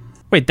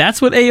 Wait,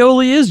 that's what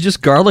aioli is?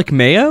 Just garlic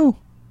mayo?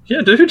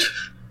 Yeah, dude.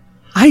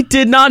 I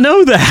did not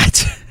know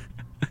that.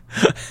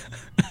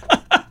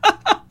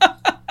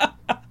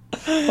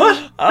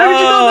 What? How did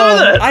you not know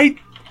that?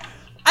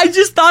 I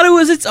just thought it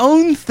was its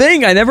own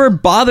thing. I never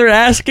bothered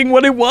asking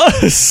what it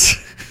was.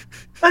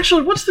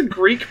 Actually, what's the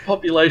Greek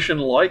population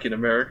like in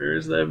America?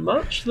 Is there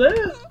much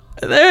there?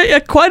 Yeah,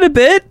 quite a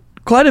bit.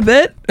 Quite a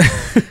bit.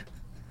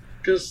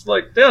 Because,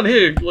 like, down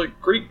here,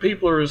 like, Greek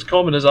people are as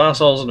common as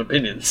assholes and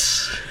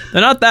opinions.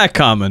 They're not that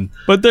common,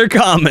 but they're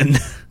common.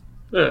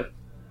 Yeah.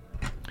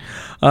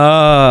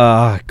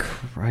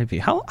 Cripey.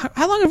 How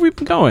long have we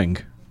been going?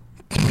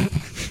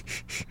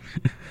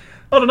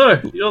 I don't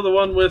know. You're the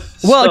one with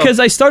Well, stuff. because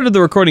I started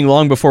the recording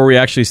long before we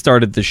actually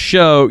started the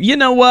show. You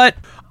know what?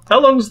 How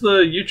long's the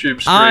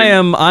YouTube stream? I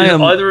am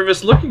either of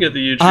us looking at the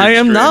YouTube stream? I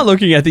am not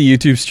looking at the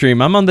YouTube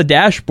stream. I'm on the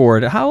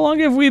dashboard. How long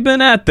have we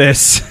been at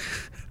this?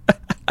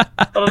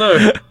 I don't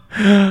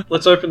know.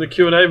 Let's open the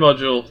Q&A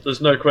module.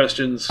 There's no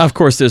questions. Of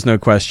course there's no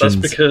questions.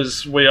 That's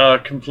because we are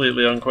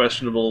completely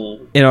unquestionable.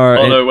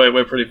 No, wait,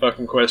 we're pretty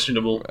fucking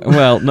questionable.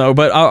 Well, no,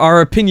 but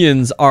our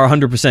opinions are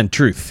 100%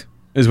 truth,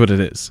 is what it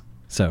is.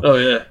 So. Oh,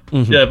 yeah.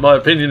 Mm-hmm. Yeah, my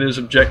opinion is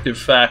objective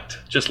fact,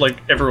 just like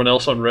everyone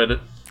else on Reddit.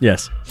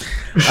 Yes.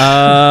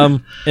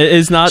 It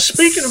is not...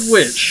 Speaking of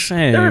which,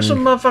 there are some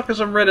motherfuckers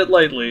on Reddit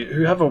lately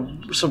who have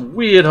some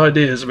weird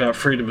ideas about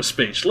freedom of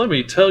speech. Let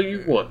me tell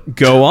you what.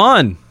 Go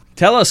on.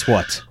 Tell us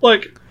what.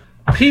 Like,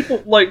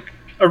 people, like,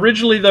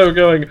 originally they were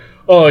going,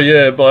 oh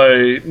yeah,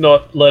 by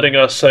not letting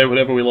us say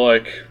whatever we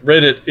like,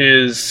 Reddit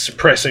is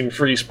suppressing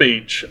free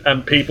speech,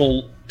 and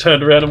people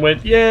turned around and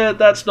went, yeah,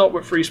 that's not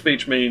what free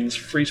speech means.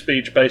 Free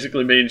speech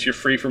basically means you're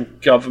free from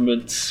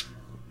governments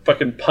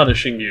fucking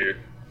punishing you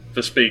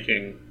for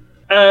speaking.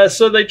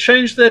 So they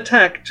changed their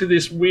tack to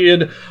this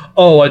weird,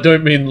 I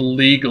don't mean the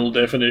legal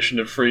definition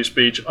of free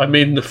speech, I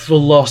mean the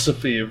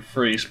philosophy of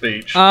free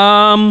speech.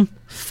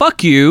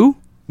 Fuck you.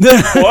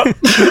 What?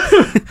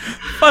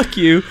 Fuck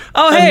you.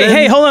 Oh,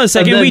 hey, hold on a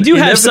second. We do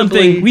have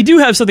something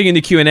in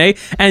the Q&A.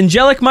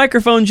 Angelic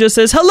Microphone just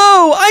says,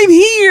 hello, I'm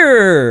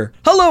here.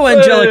 Hello,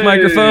 Angelic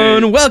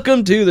Microphone.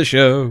 Welcome to the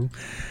show.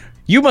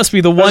 You must be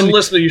the one. As a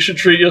listener, you should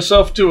treat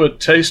yourself to a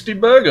tasty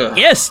burger.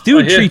 Yes,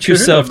 do treat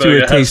yourself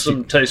to a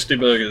some tasty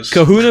burgers.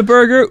 Kahuna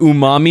Burger,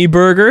 Umami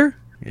Burger.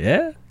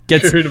 Yeah.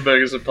 Kahuna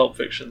Burger's a Pulp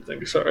Fiction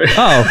thing, sorry.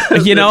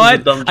 Oh, you know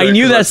what? I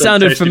knew that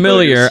sounded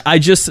familiar. I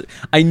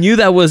knew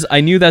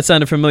that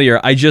sounded familiar.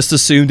 I just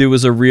assumed it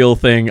was a real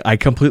thing. I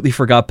completely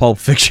forgot Pulp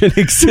Fiction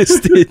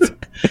existed.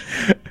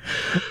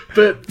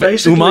 But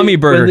basically, Umami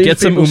Burger. Get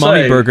some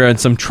Umami Burger and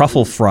some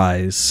truffle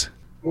fries.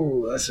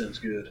 Oh, that sounds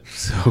good.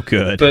 So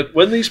good. But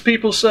when these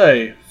people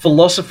say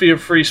philosophy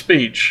of free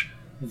speech,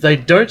 they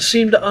don't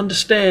seem to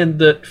understand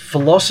that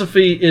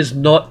philosophy is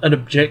not an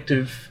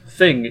objective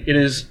thing. It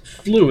is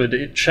fluid.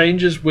 It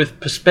changes with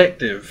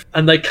perspective.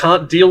 And they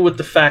can't deal with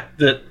the fact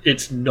that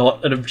it's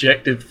not an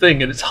objective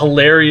thing. And it's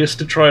hilarious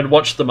to try and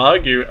watch them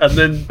argue. And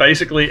then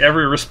basically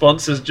every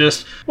response is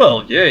just,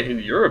 well, yeah, in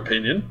your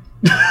opinion.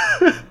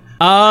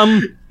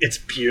 It's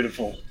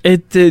beautiful.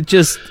 It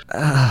just...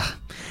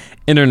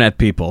 internet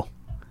people.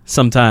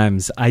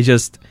 Sometimes I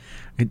just...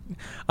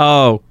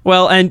 Oh,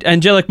 well, and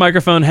Angelic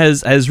Microphone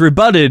has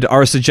rebutted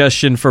our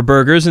suggestion for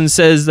burgers and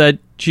says that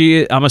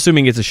I'm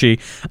assuming it's a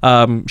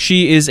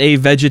she is a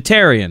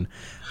vegetarian.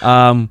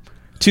 To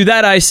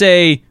that I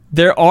say,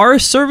 there are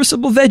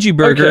serviceable veggie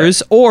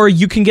burgers, or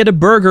you can get a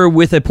burger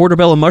with a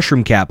portobello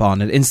mushroom cap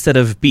on it instead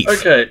of beef.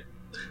 Okay.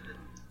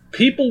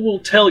 People will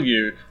tell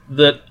you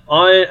that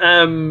I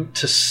am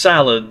to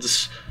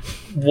salads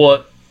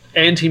what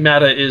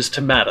antimatter is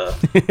to matter.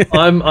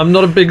 I'm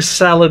not a big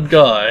salad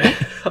guy.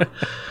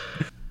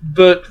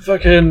 But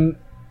fucking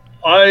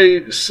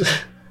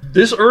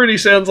this already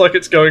sounds like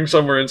it's going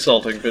somewhere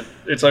insulting, but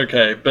it's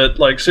okay. But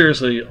like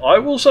seriously, I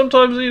will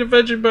sometimes eat a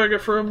veggie burger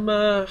from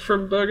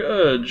Burger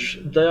Urge.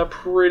 They are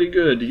pretty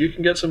good. You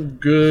can get some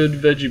good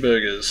veggie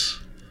burgers.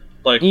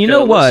 Like, you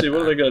know what? Let's see, what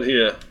do they got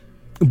here?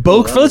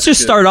 Let's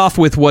just start off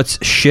with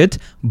what's shit.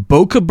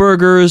 Boca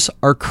burgers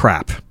are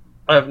crap.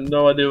 I have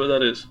no idea what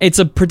that is. It's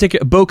a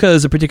particular Boca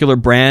is a particular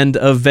brand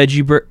of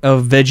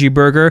veggie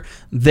burger.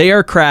 They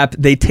are crap.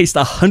 They taste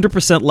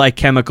 100% like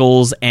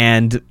chemicals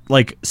and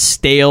like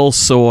stale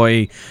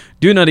soy.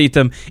 Do not eat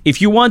them.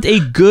 If you want a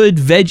good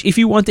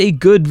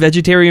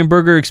vegetarian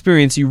burger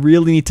experience, you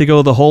really need to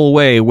go the whole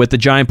way with the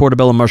giant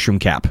portobello mushroom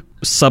cap,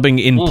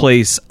 subbing in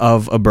place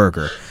of a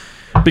burger,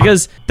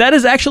 because that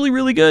is actually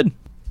really good.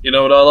 You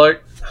know what I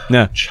like?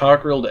 No.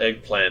 Char-grilled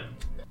eggplant.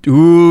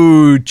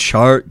 Ooh,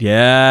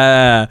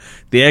 yeah.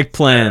 The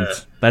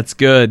eggplant. That's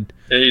good.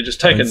 Yeah, you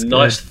just take a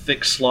nice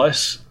thick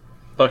slice,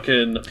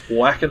 fucking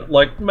whack it,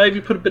 like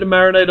maybe put a bit of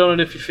marinade on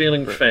it if you're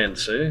feeling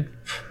fancy.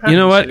 You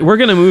know what? We're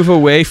going to move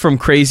away from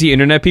crazy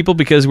internet people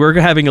because we're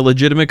having a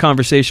legitimate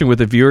conversation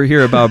with a viewer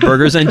here about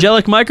burgers.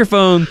 Angelic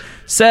Microphone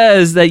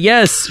says that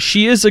yes,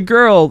 she is a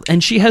girl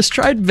and she has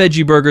tried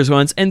veggie burgers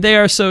once and they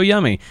are so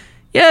yummy.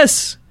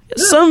 Yes,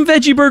 some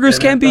veggie burgers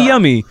can be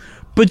yummy,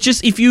 but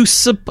just if you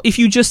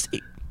just...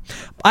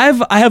 I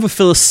have a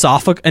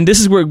philosophical, and this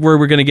is where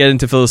we're going to get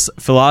into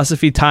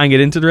philosophy, tying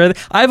it into the red.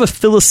 I have a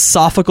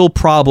philosophical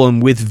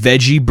problem with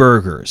veggie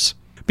burgers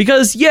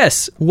because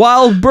yes,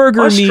 while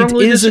burger meat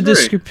is a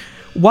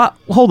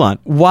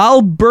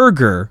while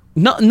burger,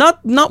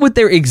 not with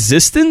their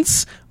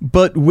existence,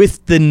 but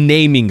with the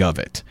naming of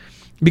it.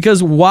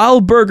 Because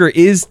while burger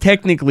is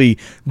technically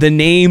the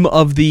name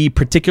of the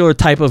particular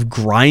type of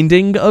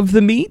grinding of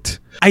the meat,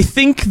 I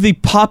think the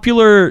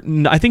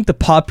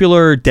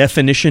popular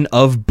definition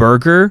of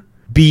burger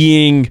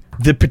being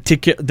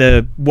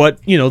the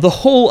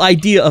whole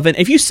idea of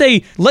if you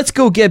say let's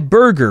go get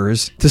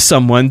burgers to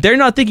someone, they're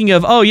not thinking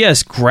of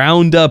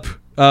ground up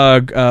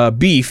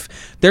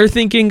beef. They're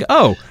thinking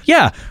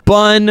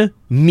bun,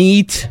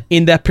 meat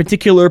in that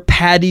particular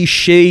patty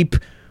shape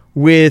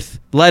with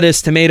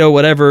lettuce, tomato,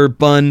 whatever,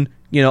 bun,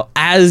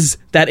 as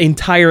that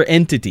entire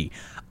entity.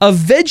 A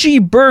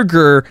veggie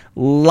burger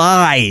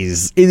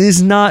lies. It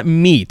is not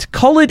meat.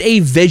 Call it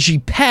a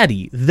veggie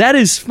patty. That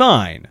is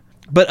fine.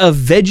 But a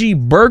veggie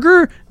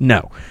burger?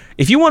 No.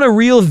 If you want a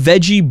real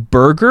veggie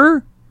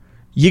burger,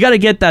 you got to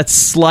get that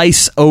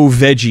slice o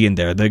veggie in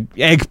there. The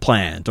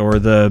eggplant or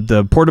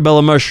the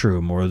portobello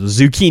mushroom or the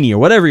zucchini or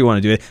whatever you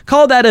want to do.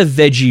 Call that a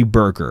veggie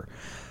burger.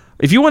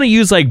 If you want to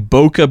use like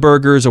Boca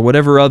burgers or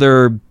whatever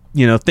other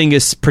thing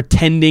is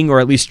pretending or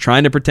at least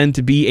trying to pretend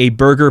to be a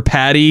burger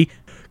patty,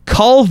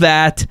 call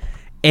that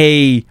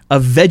a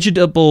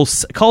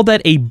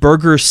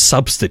burger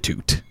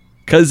substitute,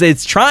 because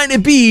it's trying to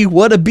be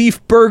what a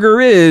beef burger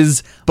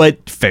is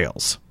but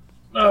fails.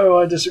 No,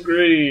 I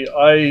disagree.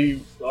 I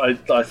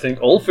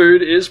think all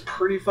food is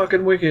pretty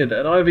fucking wicked,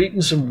 and I've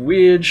eaten some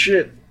weird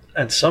shit.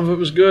 and some of it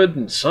was good,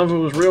 and some of it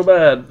was real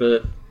bad.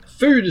 But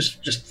food is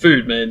just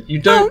food, man. You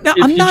don't. No,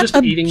 if I'm you're not just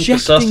eating for objecting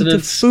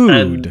sustenance to food.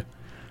 and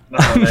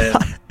nah, man.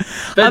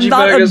 Veggie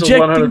not burgers are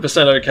objecting-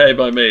 100% okay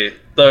by me.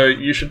 Though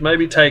you should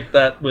maybe take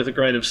that with a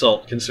grain of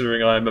salt,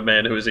 considering I am a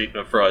man who has eaten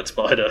a fried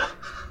spider.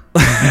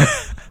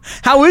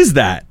 How is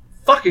that?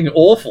 Fucking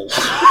awful.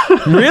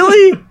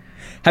 Really?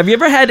 Have you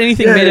ever had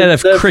anything Yeah, made out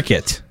of they've-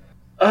 cricket?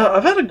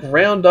 I've had a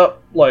ground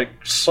up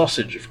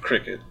sausage of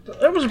cricket.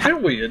 That was a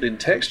bit weird in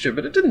texture,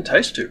 but it didn't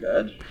taste too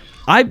bad.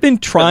 I've been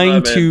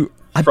trying to.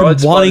 I've been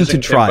Fried wanting spiders to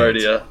in try it.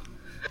 Cambodia.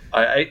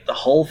 I ate the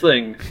whole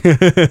thing.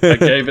 I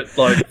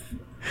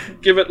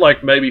gave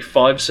it maybe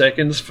 5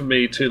 seconds for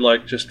me to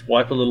just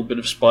wipe a little bit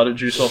of spider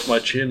juice off my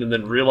chin and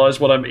then realize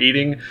what I'm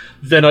eating.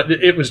 Then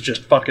it was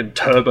just fucking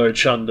turbo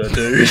chunder,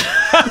 dude.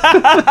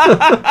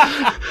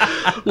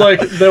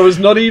 There was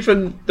not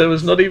even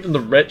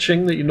the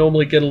retching that you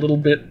normally get a little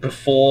bit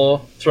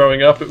before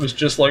throwing up. It was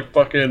just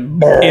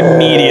fucking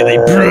Immediately.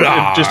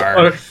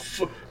 it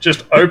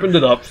just opened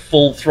it up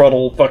full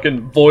throttle,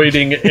 fucking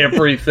voiding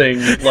everything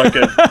like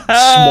a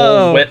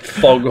small wet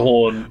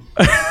foghorn.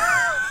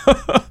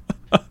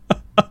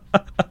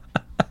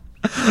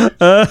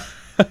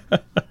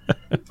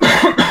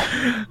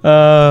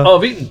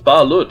 I've eaten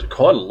balut,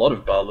 quite a lot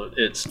of balut.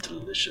 It's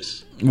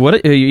delicious.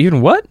 What?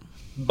 Even what?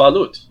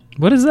 Balut.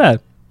 What is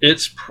that?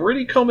 It's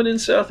pretty common in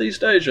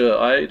Southeast Asia.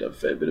 I ate a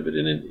fair bit of it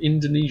in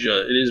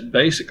Indonesia. It is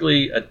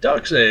basically a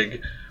duck's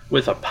egg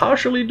with a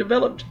partially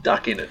developed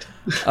duck in it.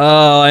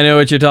 Oh, I know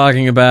what you're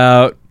talking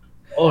about.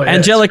 Oh, yeah,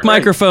 Angelic it's great.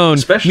 microphone.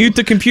 Especially- Mute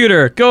the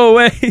computer. Go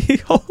away.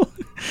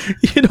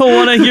 You don't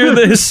want to hear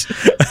this.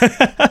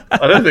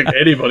 I don't think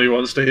anybody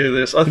wants to hear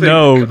this. I think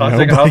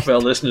nobody. half of our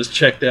listeners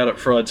checked out at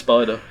Fried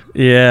Spider.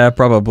 Yeah,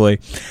 probably.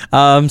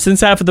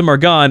 Since half of them are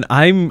gone,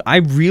 I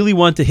really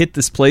want to hit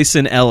this place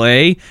in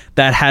LA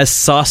that has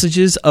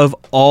sausages of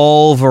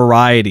all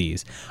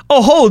varieties.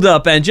 Oh, hold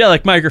up,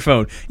 Angelic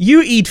microphone.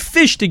 You eat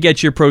fish to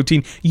get your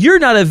protein. You're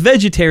not a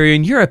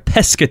vegetarian. You're a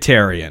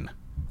pescatarian.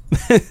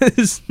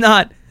 It's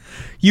not.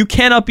 You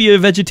cannot be a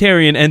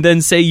vegetarian and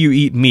then say you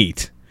eat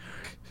meat.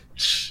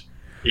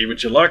 Eat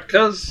what you like,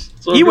 cuz.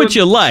 Eat what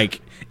you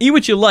like. Eat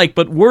what you like,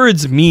 but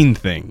words mean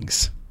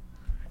things.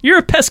 You're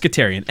a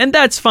pescatarian, and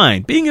that's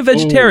fine. Being a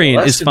vegetarian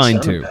is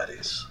fine too.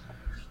 Patties.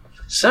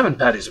 Salmon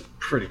patties are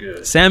pretty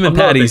good. Salmon I'm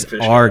not a big patties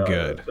fish are guy,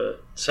 good.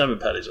 but salmon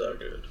patties are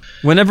good.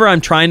 Whenever I'm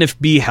trying to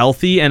be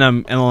healthy and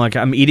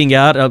I'm eating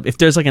out, if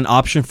there's an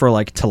option for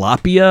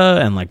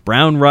tilapia and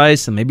brown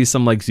rice and maybe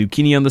some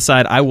zucchini on the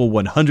side, I will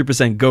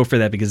 100% go for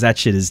that because that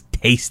shit is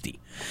tasty.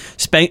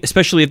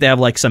 Especially if they have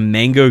some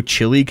mango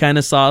chili kind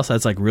of sauce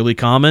that's really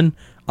common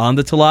on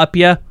the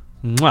tilapia.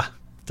 Mwah,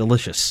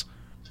 delicious.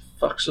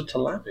 Fuck's a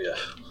tilapia?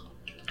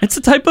 It's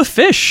a type of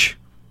fish.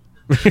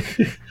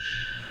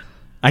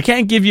 I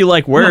can't give you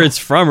where it's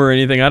from or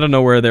anything. I don't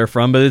know where they're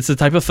from, but it's a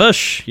type of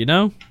fish, you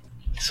know?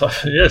 So,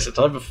 yeah, it's a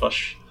type of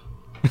fish.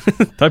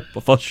 Type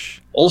of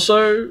fish.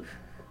 Also,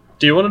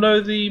 do you want to know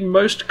the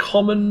most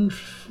common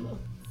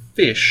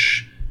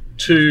fish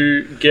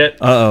to get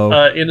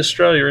in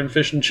Australia in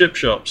fish and chip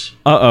shops?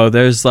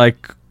 There's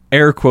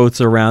air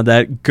quotes around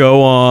that.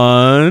 Go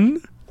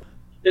on.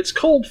 It's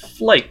called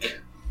flake.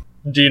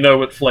 Do you know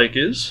what flake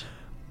is?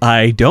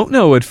 I don't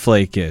know what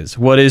flake is.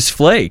 What is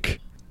flake?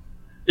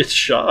 It's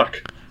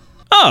shark.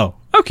 Oh,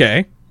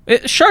 okay.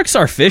 Sharks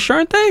are fish,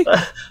 aren't they?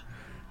 I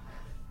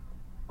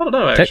don't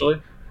know,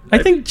 actually. I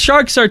think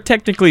sharks are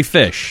technically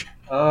fish.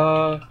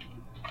 Oh,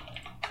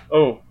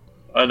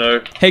 I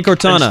know. Hey,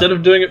 Cortana. Instead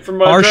of doing it from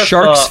my are address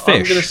sharks bar,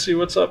 I'm fish? going to see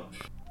what's up.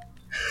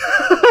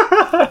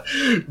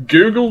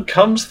 Google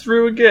comes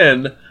through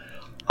again.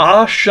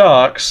 Are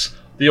sharks,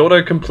 the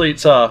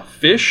autocompletes are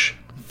fish,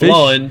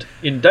 blind,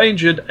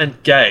 endangered,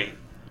 and gay.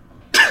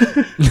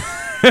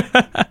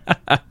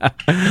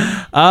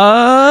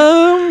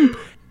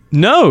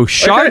 No,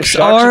 sharks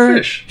are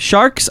fish.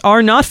 Sharks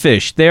are not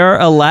fish. They are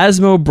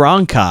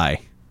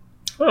elasmobronchi.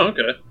 Oh,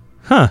 okay.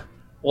 Huh.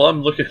 Well, I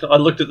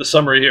looked at the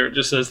summary here. It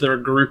just says they're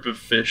a group of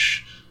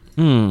fish.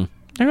 I'm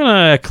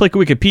gonna click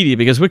Wikipedia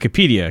because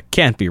Wikipedia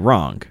can't be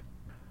wrong.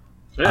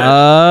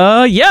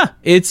 Yeah.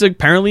 It's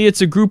apparently a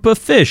group of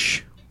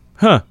fish.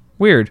 Huh.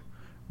 Weird.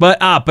 But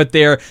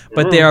they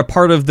are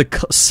part of the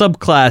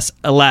subclass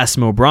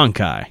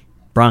elasmobronchi.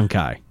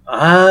 Bronchi.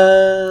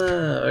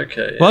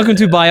 Okay. Welcome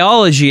to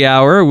Biology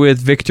Hour with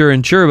Victor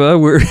and Churba.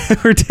 We're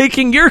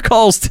taking your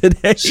calls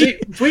today. See,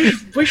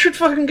 we should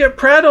fucking get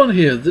Pratt on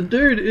here. The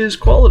dude is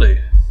quality.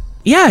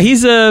 Yeah,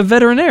 he's a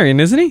veterinarian,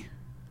 isn't he?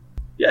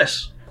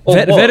 Yes. Or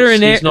was.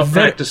 Veterinarian. He's not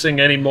practicing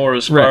anymore,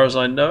 as far as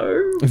I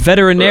know.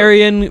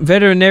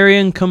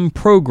 Veterinarian come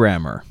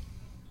programmer,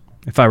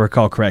 if I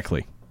recall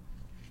correctly.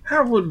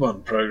 How would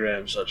one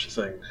program such a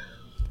thing?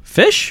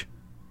 Fish?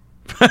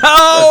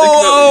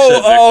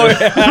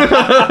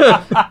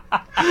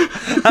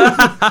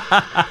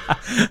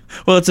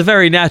 Well, it's a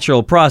very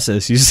natural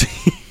process, you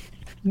see.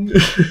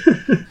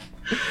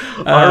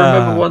 I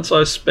remember once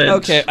I spent.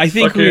 Okay, I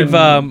think we've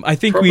about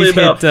hit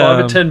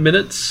 5 or 10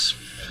 minutes.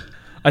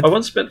 I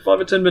once spent 5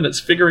 or 10 minutes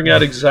figuring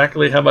out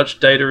exactly how much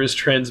data is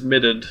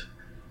transmitted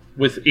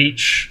with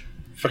each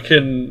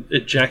fucking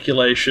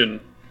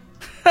ejaculation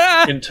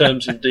in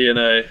terms of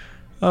DNA.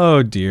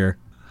 Oh, dear.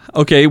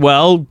 Okay,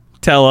 well,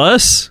 tell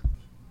us.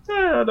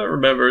 I don't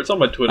remember. It's on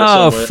my Twitter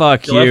Oh, somewhere.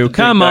 fuck you.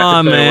 Come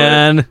on,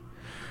 man.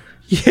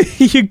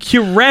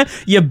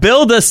 You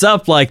build us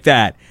up like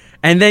that,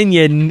 and then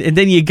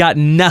you got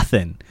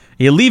nothing.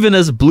 You're leaving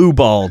us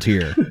blue-balled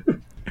here.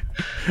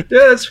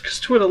 Yeah, it's because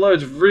Twitter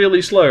loads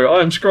really slow.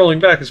 I'm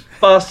scrolling back as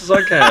fast as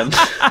I can.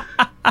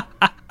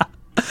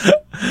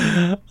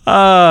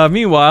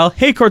 Meanwhile,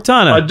 hey,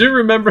 Cortana. I do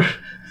remember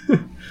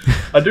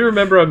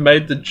I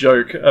made the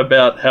joke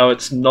about how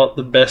it's not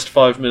the best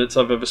 5 minutes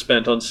I've ever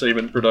spent on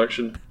semen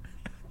production.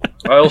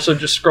 I also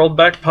just scrolled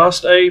back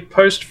past a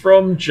post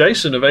from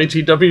Jason of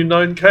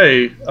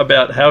ATW9K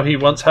about how he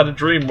once had a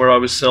dream where I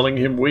was selling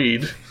him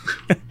weed.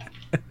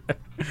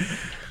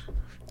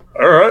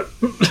 Alright.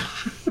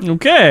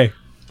 Okay.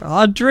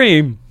 Odd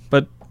dream,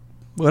 but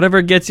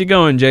whatever gets you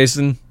going,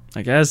 Jason,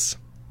 I guess.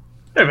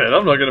 Hey man,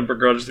 I'm not going to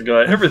begrudge the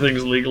guy.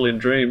 Everything's legal in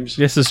dreams.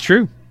 This is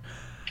true.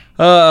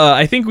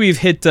 I think we've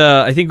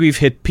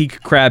hit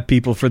peak crab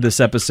people for this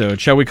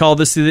episode. Shall we call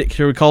this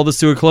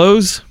to a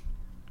close?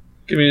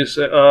 Give me a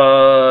sec.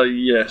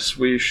 Yes,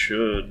 we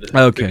should.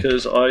 Okay.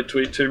 Because I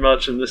tweet too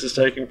much and this is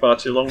taking far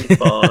too long to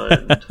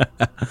find.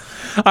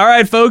 All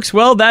right, folks.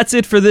 Well, that's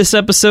it for this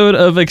episode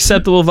of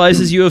Acceptable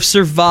Vices. You have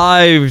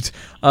survived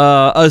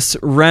us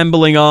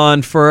rambling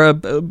on for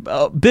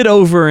a bit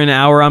over an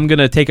hour. I'm going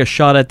to take a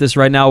shot at this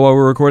right now while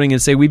we're recording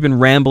and say we've been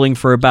rambling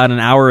for about an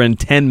hour and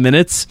 10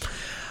 minutes.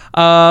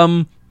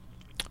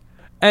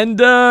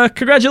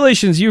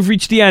 Congratulations, you've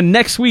reached the end.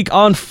 Next week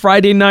on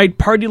Friday Night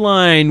Party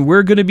Line,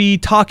 we're going to be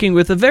talking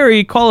with a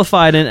very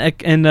qualified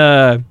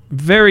and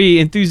very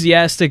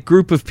enthusiastic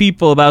group of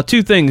people about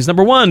two things.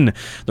 Number one,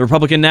 the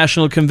Republican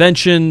National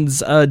Convention's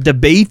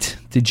debate,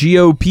 the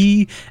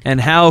GOP, and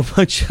how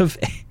much of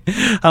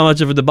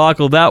a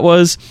debacle that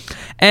was.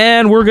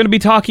 And we're going to be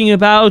talking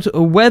about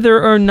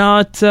whether or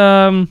not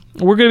we're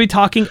going to be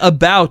talking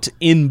about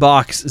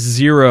Inbox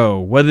Zero,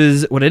 what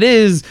it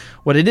is,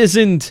 what it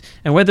isn't,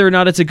 and whether or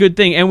not it's a good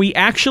thing. And we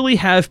actually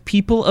have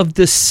people of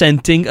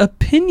dissenting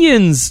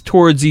opinions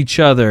towards each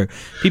other.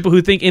 People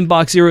who think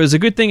Inbox Zero is a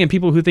good thing and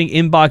people who think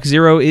Inbox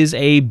Zero is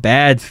a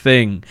bad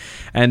thing.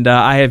 And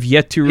I have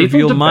yet to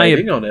reveal my...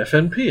 People debating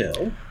on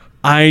FNPL?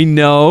 I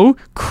know,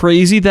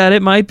 crazy that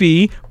it might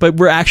be, but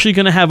we're actually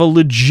going to have a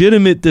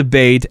legitimate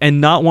debate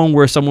and not one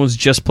where someone's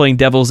just playing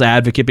devil's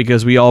advocate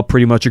because we all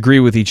pretty much agree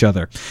with each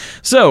other.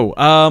 So,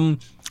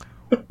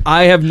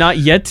 I have not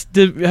yet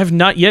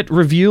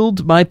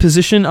revealed my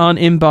position on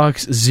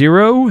Inbox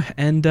Zero,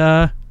 and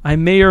I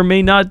may or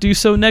may not do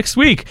so next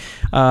week.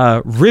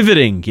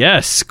 Riveting,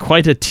 yes,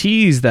 quite a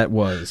tease that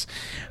was.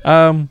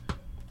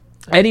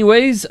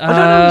 Anyways, I don't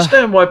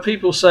understand why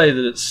people say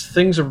that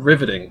things are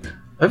riveting.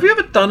 Have you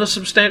ever done a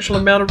substantial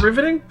amount of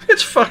riveting?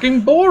 It's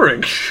fucking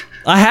boring.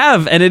 I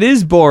have, and it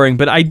is boring,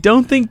 but I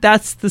don't think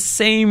that's the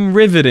same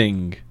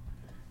riveting.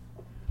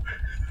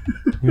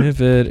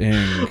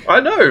 Riveting. I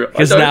know.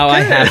 Because now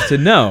I have to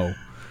know.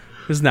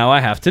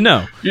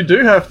 You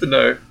do have to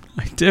know.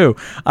 I do.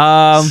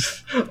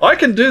 I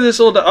can do this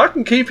all day. I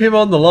can keep him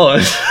on the line.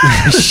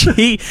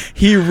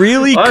 he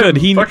really could.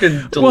 I'm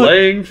fucking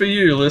delaying for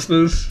you,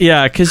 listeners.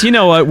 Yeah, because you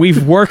know what?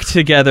 We've worked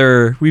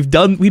together. We've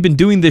been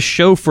doing this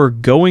show for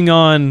going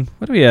on.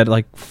 What are we at?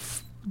 Like,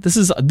 this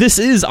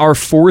is our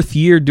 4th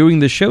year doing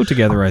this show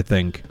together. I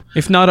think,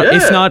 if not,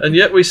 and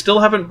yet we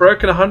still haven't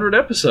broken 100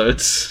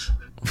 episodes.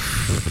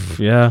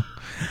 Yeah.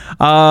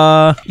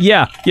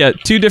 Yeah,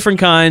 two different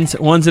kinds.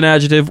 One's an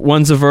adjective,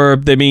 one's a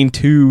verb. They mean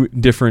two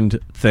different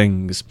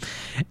things.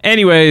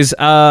 Anyways,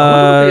 I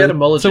wonder what the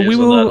etymology is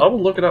on that. I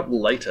will look it up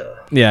later.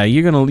 Yeah,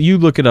 you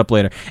look it up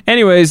later.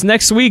 Anyways,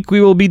 next week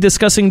we will be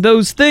discussing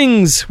those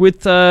things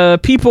with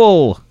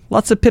people.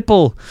 Lots of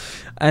people.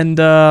 And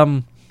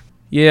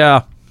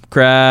yeah,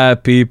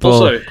 crap people.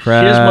 Also,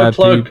 crap here's my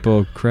plug.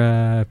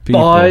 Crap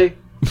people.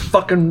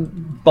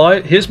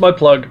 Here's my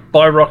plug.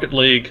 Buy Rocket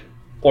League.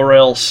 Or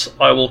else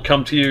I will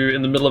come to you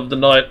in the middle of the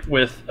night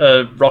with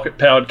a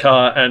rocket-powered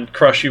car and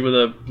crush you with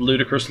a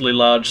ludicrously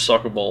large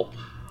soccer ball.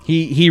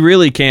 He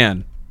really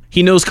can.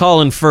 He knows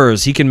Colin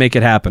Furs. He can make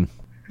it happen.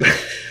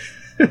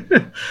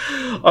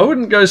 I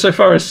wouldn't go so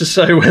far as to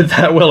say we're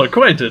that well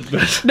acquainted,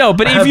 but no.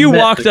 But if you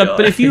walk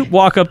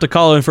up to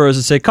Colin Furs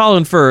and say,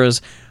 "Colin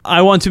Furs,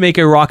 I want to make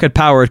a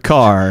rocket-powered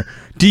car,"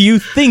 do you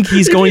think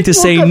he's going to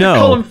say no?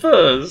 Colin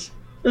Furs.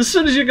 As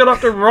soon as you got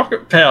up to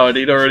rocket powered,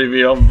 he'd already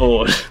be on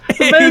board.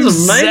 The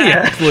man's a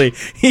maniac.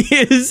 He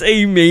is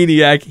a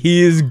maniac.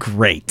 He is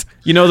great.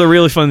 You know, the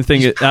really fun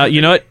thing is, you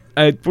know what?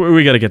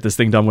 We got to get this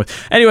thing done with.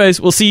 Anyways,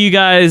 we'll see you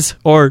guys,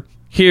 or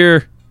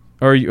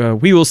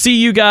we will see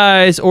you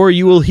guys, or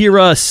you will hear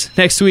us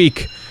next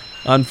week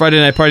on Friday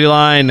Night Party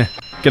Line.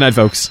 Good night,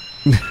 folks.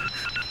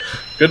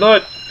 Good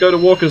night. Go to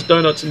Walker's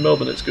Donuts in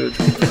Melbourne. It's good.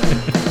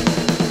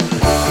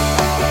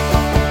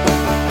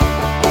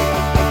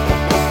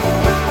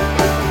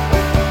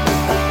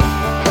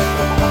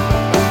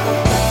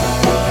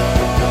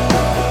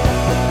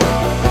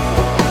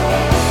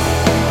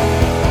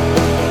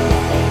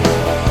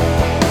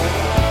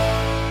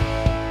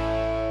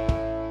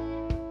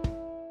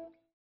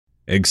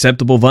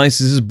 Acceptable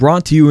Vices is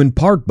brought to you in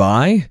part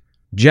by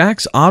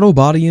Jack's Auto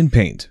Body and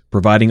Paint,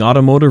 providing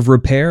automotive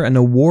repair and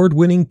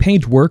award-winning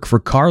paintwork for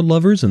car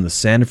lovers in the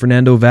San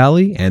Fernando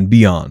Valley and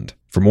beyond.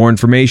 For more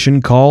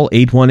information, call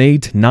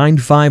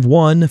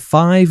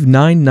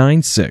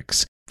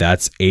 818-951-5996.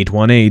 That's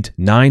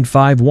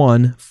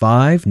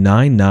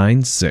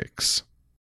 818-951-5996.